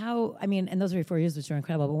 And those were 4 years, which are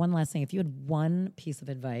incredible. But one last thing, if you had one piece of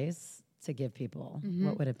advice to give people,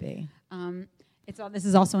 what would it be? This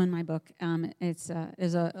is also in my book.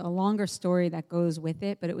 There's a longer story that goes with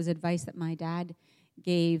it, but it was advice that my dad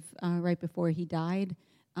gave right before he died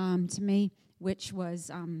to me, which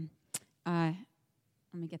was, let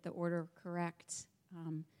me get the order correct.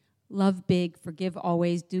 Love big, forgive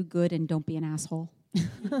always, do good, and don't be an asshole.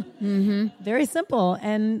 Very simple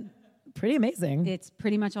and pretty amazing. It's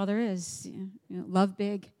pretty much all there is. Love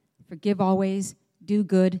big, forgive always, do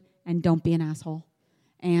good, and don't be an asshole.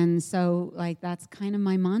 And so, that's kind of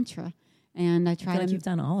my mantra. And I try I feel like you've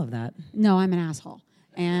done all of that. No, I'm an asshole.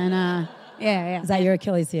 And Is that your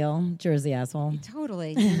Achilles heel, Jersey asshole?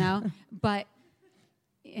 Totally. But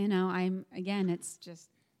it's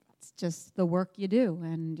just the work you do,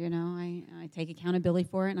 and I take accountability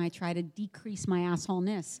for it, and I try to decrease my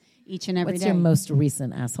assholeness each and every day. What's your most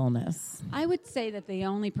recent assholeness? I would say that the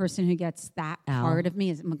only person who gets that part of me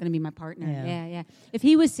is going to be my partner. Yeah. If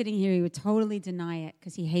he was sitting here, he would totally deny it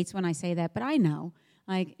because he hates when I say that. But I know,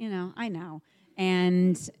 I know,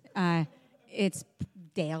 and it's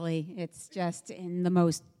daily. It's just in the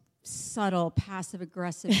most subtle,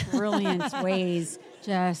 passive-aggressive, brilliant ways.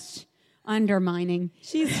 Just undermining.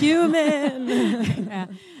 She's human. Yeah.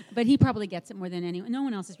 But he probably gets it more than anyone. No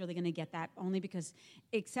one else is really going to get that, only because,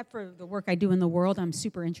 except for the work I do in the world, I'm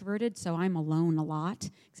super introverted, so I'm alone a lot,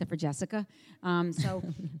 except for Jessica. So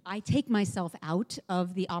I take myself out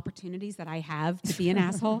of the opportunities that I have to be an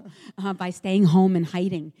asshole by staying home and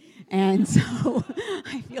hiding. And so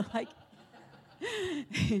I feel like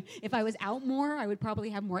if I was out more, I would probably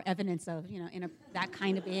have more evidence of, that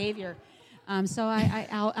kind of behavior. So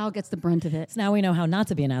Al gets the brunt of it. So now we know how not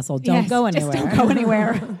to be an asshole. Don't go anywhere. Just don't go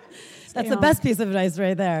anywhere. That's the best piece of advice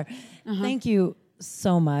right there. Thank you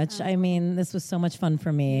so much. I mean, this was so much fun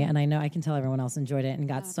for me, and I know I can tell everyone else enjoyed it and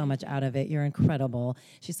got so much out of it. You're incredible.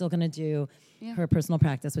 She's still going to do her personal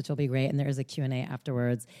practice, which will be great, and there is a Q&A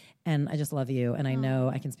afterwards. And I just love you, and I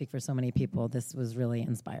know I can speak for so many people. This was really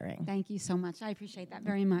inspiring. Thank you so much. I appreciate that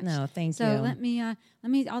very much. No, thank you. So let me.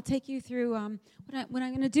 I'll take you through what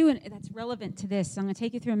I'm going to do, and that's relevant to this. I'm going to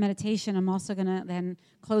take you through a meditation. I'm also going to then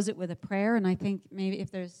close it with a prayer, and I think maybe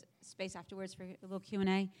if there's space afterwards for a little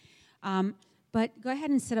Q&A. But go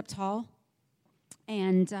ahead and sit up tall,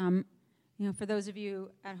 and for those of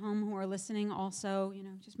you at home who are listening, also,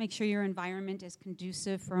 just make sure your environment is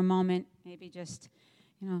conducive for a moment. Maybe just,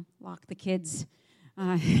 lock the kids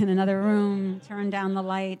in another room, turn down the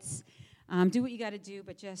lights, do what you got to do,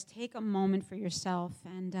 but just take a moment for yourself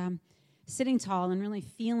and sitting tall and really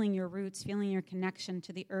feeling your roots, feeling your connection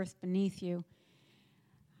to the earth beneath you.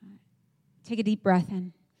 Take a deep breath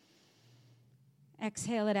in.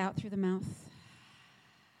 Exhale it out through the mouth.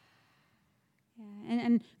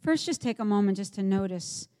 And first just take a moment just to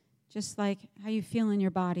notice, just like how you feel in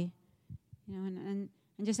your body, and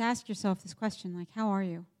just ask yourself this question, like, how are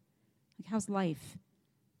you? Like, how's life?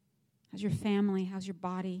 How's your family? How's your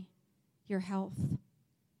body? Your health?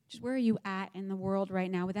 Just where are you at in the world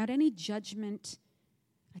right now without any judgment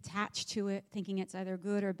attached to it, thinking it's either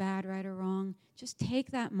good or bad, right or wrong? Just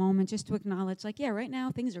take that moment just to acknowledge, like, yeah, right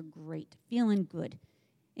now things are great, feeling good,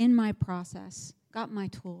 in my process, got my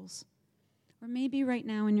tools. Or maybe right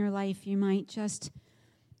now in your life you might just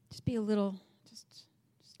be a little just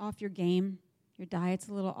off your game. Your diet's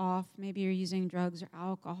a little off. Maybe you're using drugs or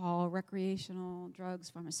alcohol, recreational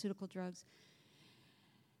drugs, pharmaceutical drugs,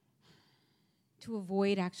 to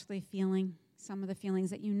avoid actually feeling some of the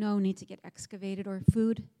feelings that need to get excavated, or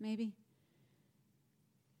food maybe.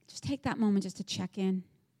 Just take that moment just to check in.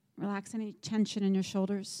 Relax any tension in your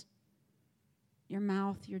shoulders, your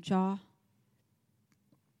mouth, your jaw.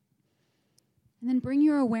 And then bring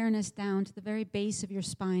your awareness down to the very base of your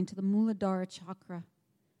spine, to the Muladhara chakra.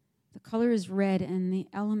 The color is red and the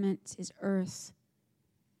element is earth.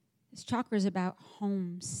 This chakra is about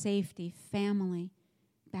home, safety, family,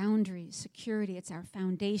 boundaries, security. It's our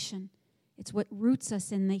foundation. It's what roots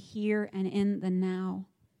us in the here and in the now.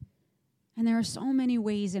 And there are so many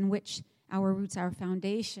ways in which our roots, our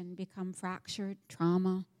foundation, become fractured,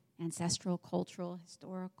 trauma, ancestral, cultural,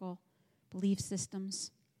 historical, belief systems.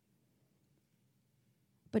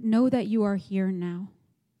 But know that you are here now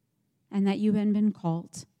and that you have been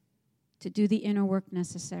called to do the inner work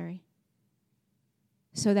necessary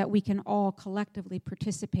so that we can all collectively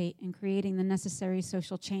participate in creating the necessary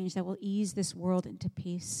social change that will ease this world into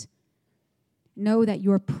peace. Know that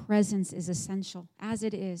your presence is essential, as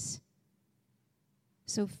it is.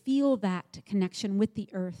 So feel that connection with the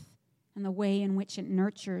earth and the way in which it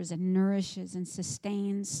nurtures and nourishes and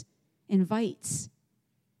sustains, invites.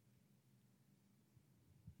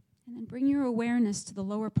 And then bring your awareness to the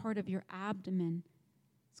lower part of your abdomen.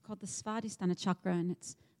 It's called the Svadhisthana chakra, and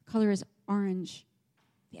its color is orange.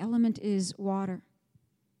 The element is water.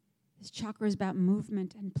 This chakra is about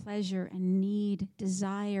movement and pleasure and need,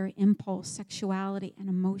 desire, impulse, sexuality, and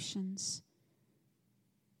emotions.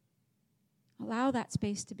 Allow that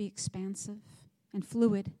space to be expansive and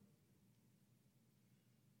fluid.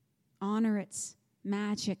 Honor its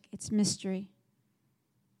magic, its mystery,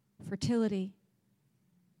 fertility,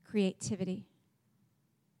 creativity,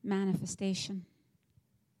 manifestation.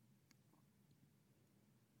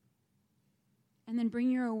 And then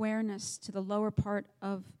bring your awareness to the lower part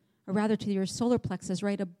of, or rather to your solar plexus,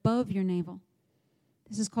 right above your navel.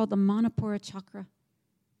 This is called the Manipura chakra.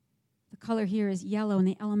 The color here is yellow and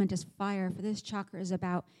the element is fire, for this chakra is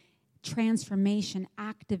about transformation,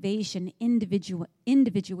 activation,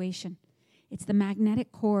 individuation. It's the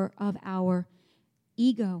magnetic core of our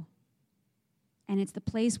ego. And it's the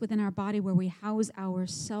place within our body where we house our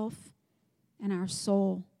self and our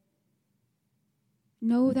soul.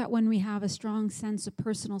 Know that when we have a strong sense of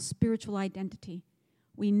personal spiritual identity,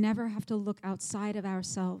 we never have to look outside of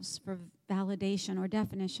ourselves for validation or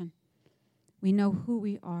definition. We know who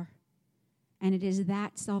we are. And it is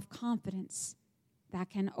that self-confidence that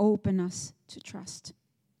can open us to trust.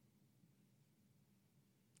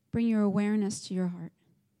 Bring your awareness to your heart.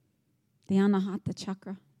 The Anahata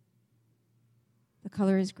chakra. The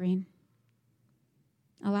color is green.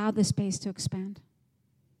 Allow the space to expand.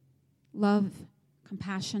 Love,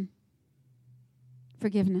 compassion,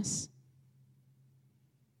 forgiveness.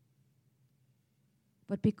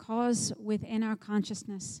 But because within our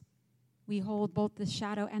consciousness we hold both the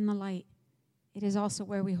shadow and the light, it is also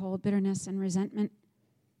where we hold bitterness and resentment,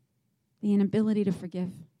 the inability to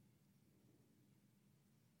forgive.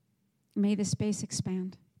 May the space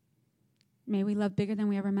expand. May we love bigger than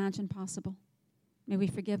we ever imagined possible. May we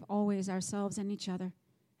forgive always ourselves and each other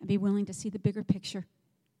and be willing to see the bigger picture.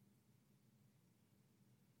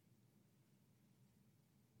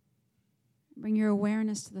 Bring your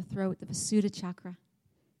awareness to the throat, the Visuddha chakra.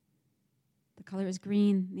 The color is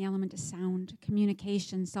green. The element is sound,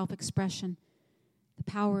 communication, self-expression, the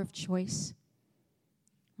power of choice.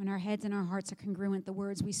 When our heads and our hearts are congruent, the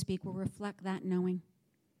words we speak will reflect that knowing.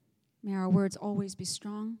 May our words always be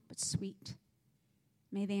strong but sweet.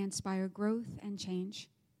 May they inspire growth and change.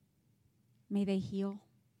 May they heal.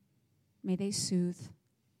 May they soothe.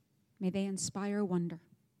 May they inspire wonder.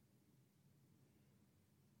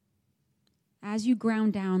 As you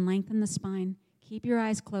ground down, lengthen the spine. Keep your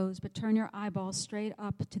eyes closed, but turn your eyeballs straight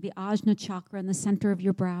up to the Ajna chakra in the center of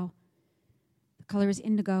your brow. The color is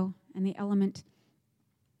indigo, and the element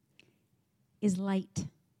is light.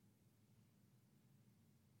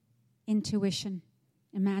 Intuition,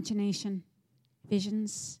 imagination,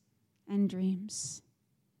 visions, and dreams.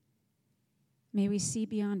 May we see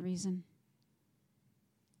beyond reason.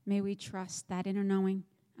 May we trust that inner knowing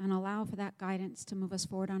and allow for that guidance to move us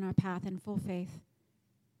forward on our path in full faith.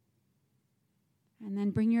 And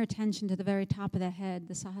then bring your attention to the very top of the head,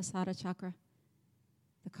 the Sahasrara chakra.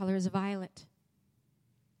 The color is violet.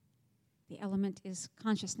 The element is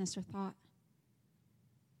consciousness or thought.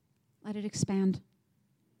 Let it expand.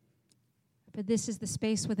 For this is the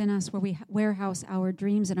space within us where we warehouse our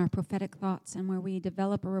dreams and our prophetic thoughts, and where we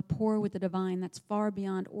develop a rapport with the divine that's far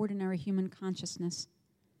beyond ordinary human consciousness.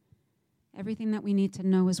 Everything that we need to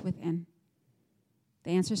know is within.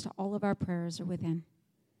 The answers to all of our prayers are within.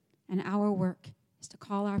 And our work is to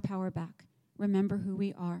call our power back, remember who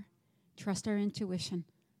we are, trust our intuition,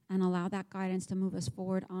 and allow that guidance to move us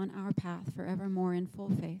forward on our path forevermore in full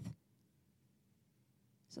faith.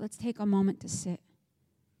 So let's take a moment to sit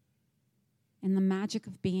in the magic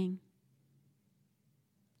of being,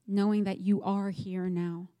 knowing that you are here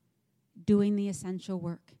now, doing the essential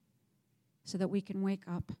work, so that we can wake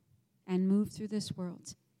up and move through this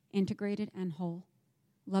world integrated and whole,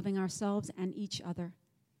 loving ourselves and each other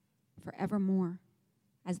forevermore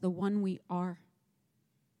as the one we are,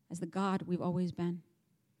 as the God we've always been,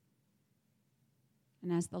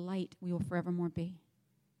 and as the light we will forevermore be.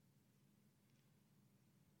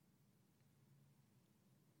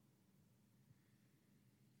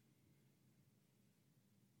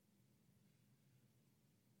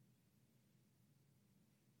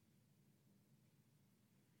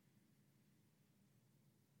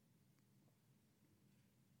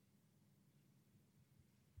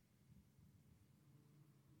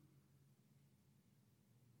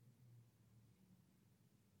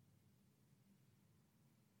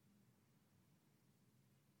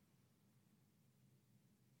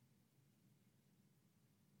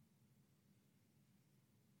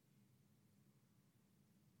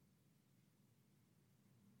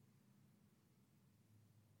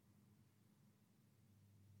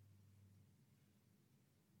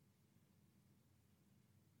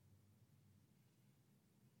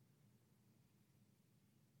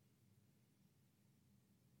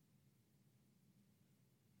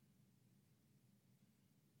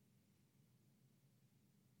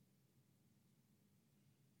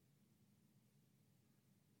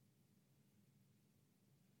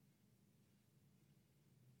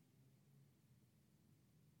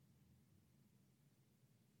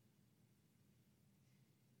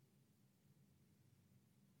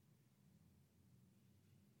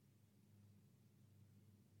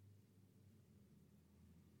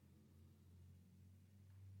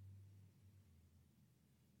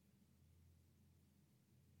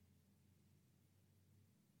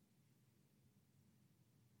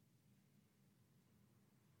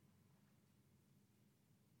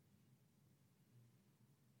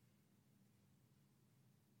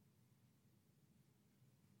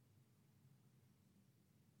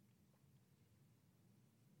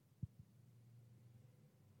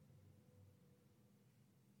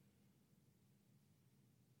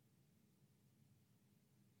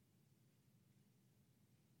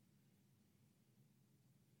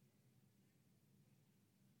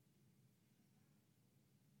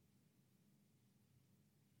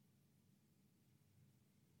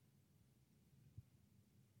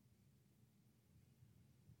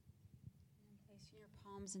 Place your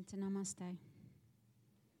palms into Namaste.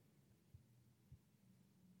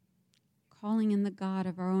 Calling in the God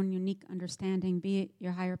of our own unique understanding, be it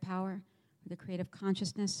your higher power, or the creative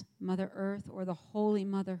consciousness, Mother Earth, or the Holy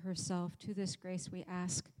Mother herself. To this grace we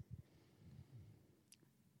ask.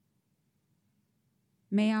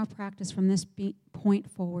 May our practice from this point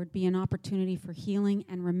forward be an opportunity for healing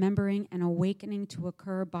and remembering and awakening to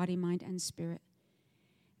occur, body, mind, and spirit.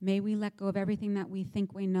 May we let go of everything that we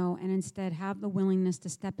think we know and instead have the willingness to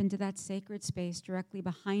step into that sacred space directly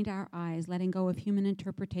behind our eyes, letting go of human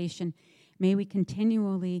interpretation. May we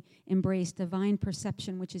continually embrace divine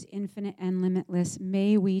perception, which is infinite and limitless.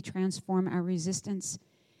 May we transform our resistance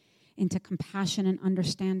into compassion and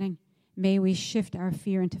understanding. May we shift our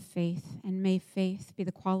fear into faith, and may faith be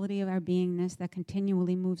the quality of our beingness that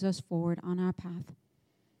continually moves us forward on our path.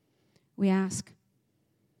 We ask,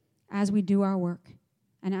 as we do our work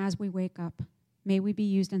and as we wake up, may we be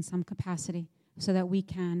used in some capacity so that we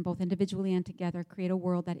can, both individually and together, create a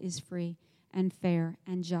world that is free and fair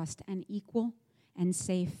and just and equal and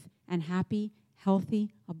safe and happy,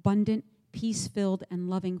 healthy, abundant, peace-filled,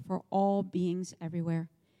 and loving for all beings everywhere.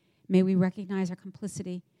 May we recognize our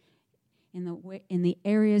complicity in the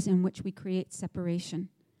areas in which we create separation.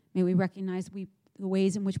 May we recognize the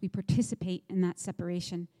ways in which we participate in that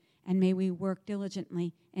separation, and may we work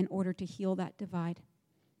diligently in order to heal that divide.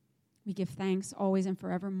 We give thanks always and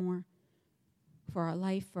forevermore for our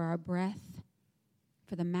life, for our breath,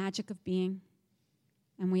 for the magic of being.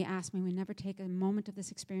 And we ask, may we never take a moment of this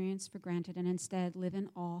experience for granted and instead live in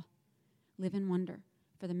awe, live in wonder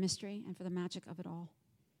for the mystery and for the magic of it all.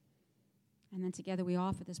 And then together we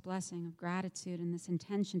offer this blessing of gratitude and this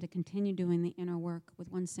intention to continue doing the inner work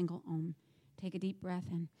with one single Om. Take a deep breath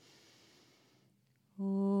in.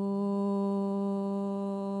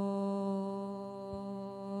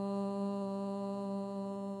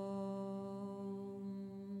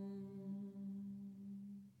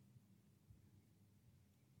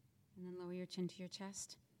 And then lower your chin to your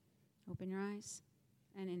chest. Open your eyes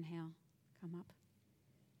and inhale. Come up.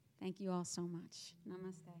 Thank you all so much.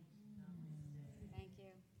 Namaste. Thank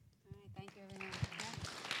you. All right, thank you, everyone. Yeah.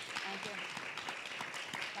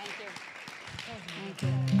 Thank you. Thank you.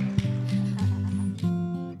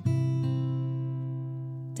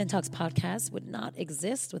 Den Talks podcast would not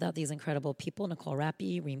exist without these incredible people: Nicole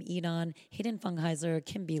Rappi, Reem Edon, Hayden Fungheiser,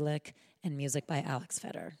 Kim Bielik, and music by Alex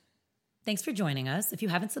Feder. Thanks for joining us. If you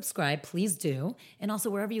haven't subscribed, please do. And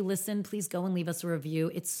also, wherever you listen, please go and leave us a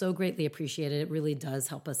review. It's so greatly appreciated. It really does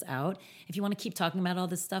help us out. If you want to keep talking about all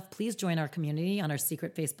this stuff, please join our community on our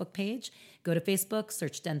secret Facebook page. Go to Facebook,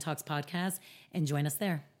 search Den Talks Podcast, and join us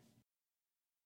there.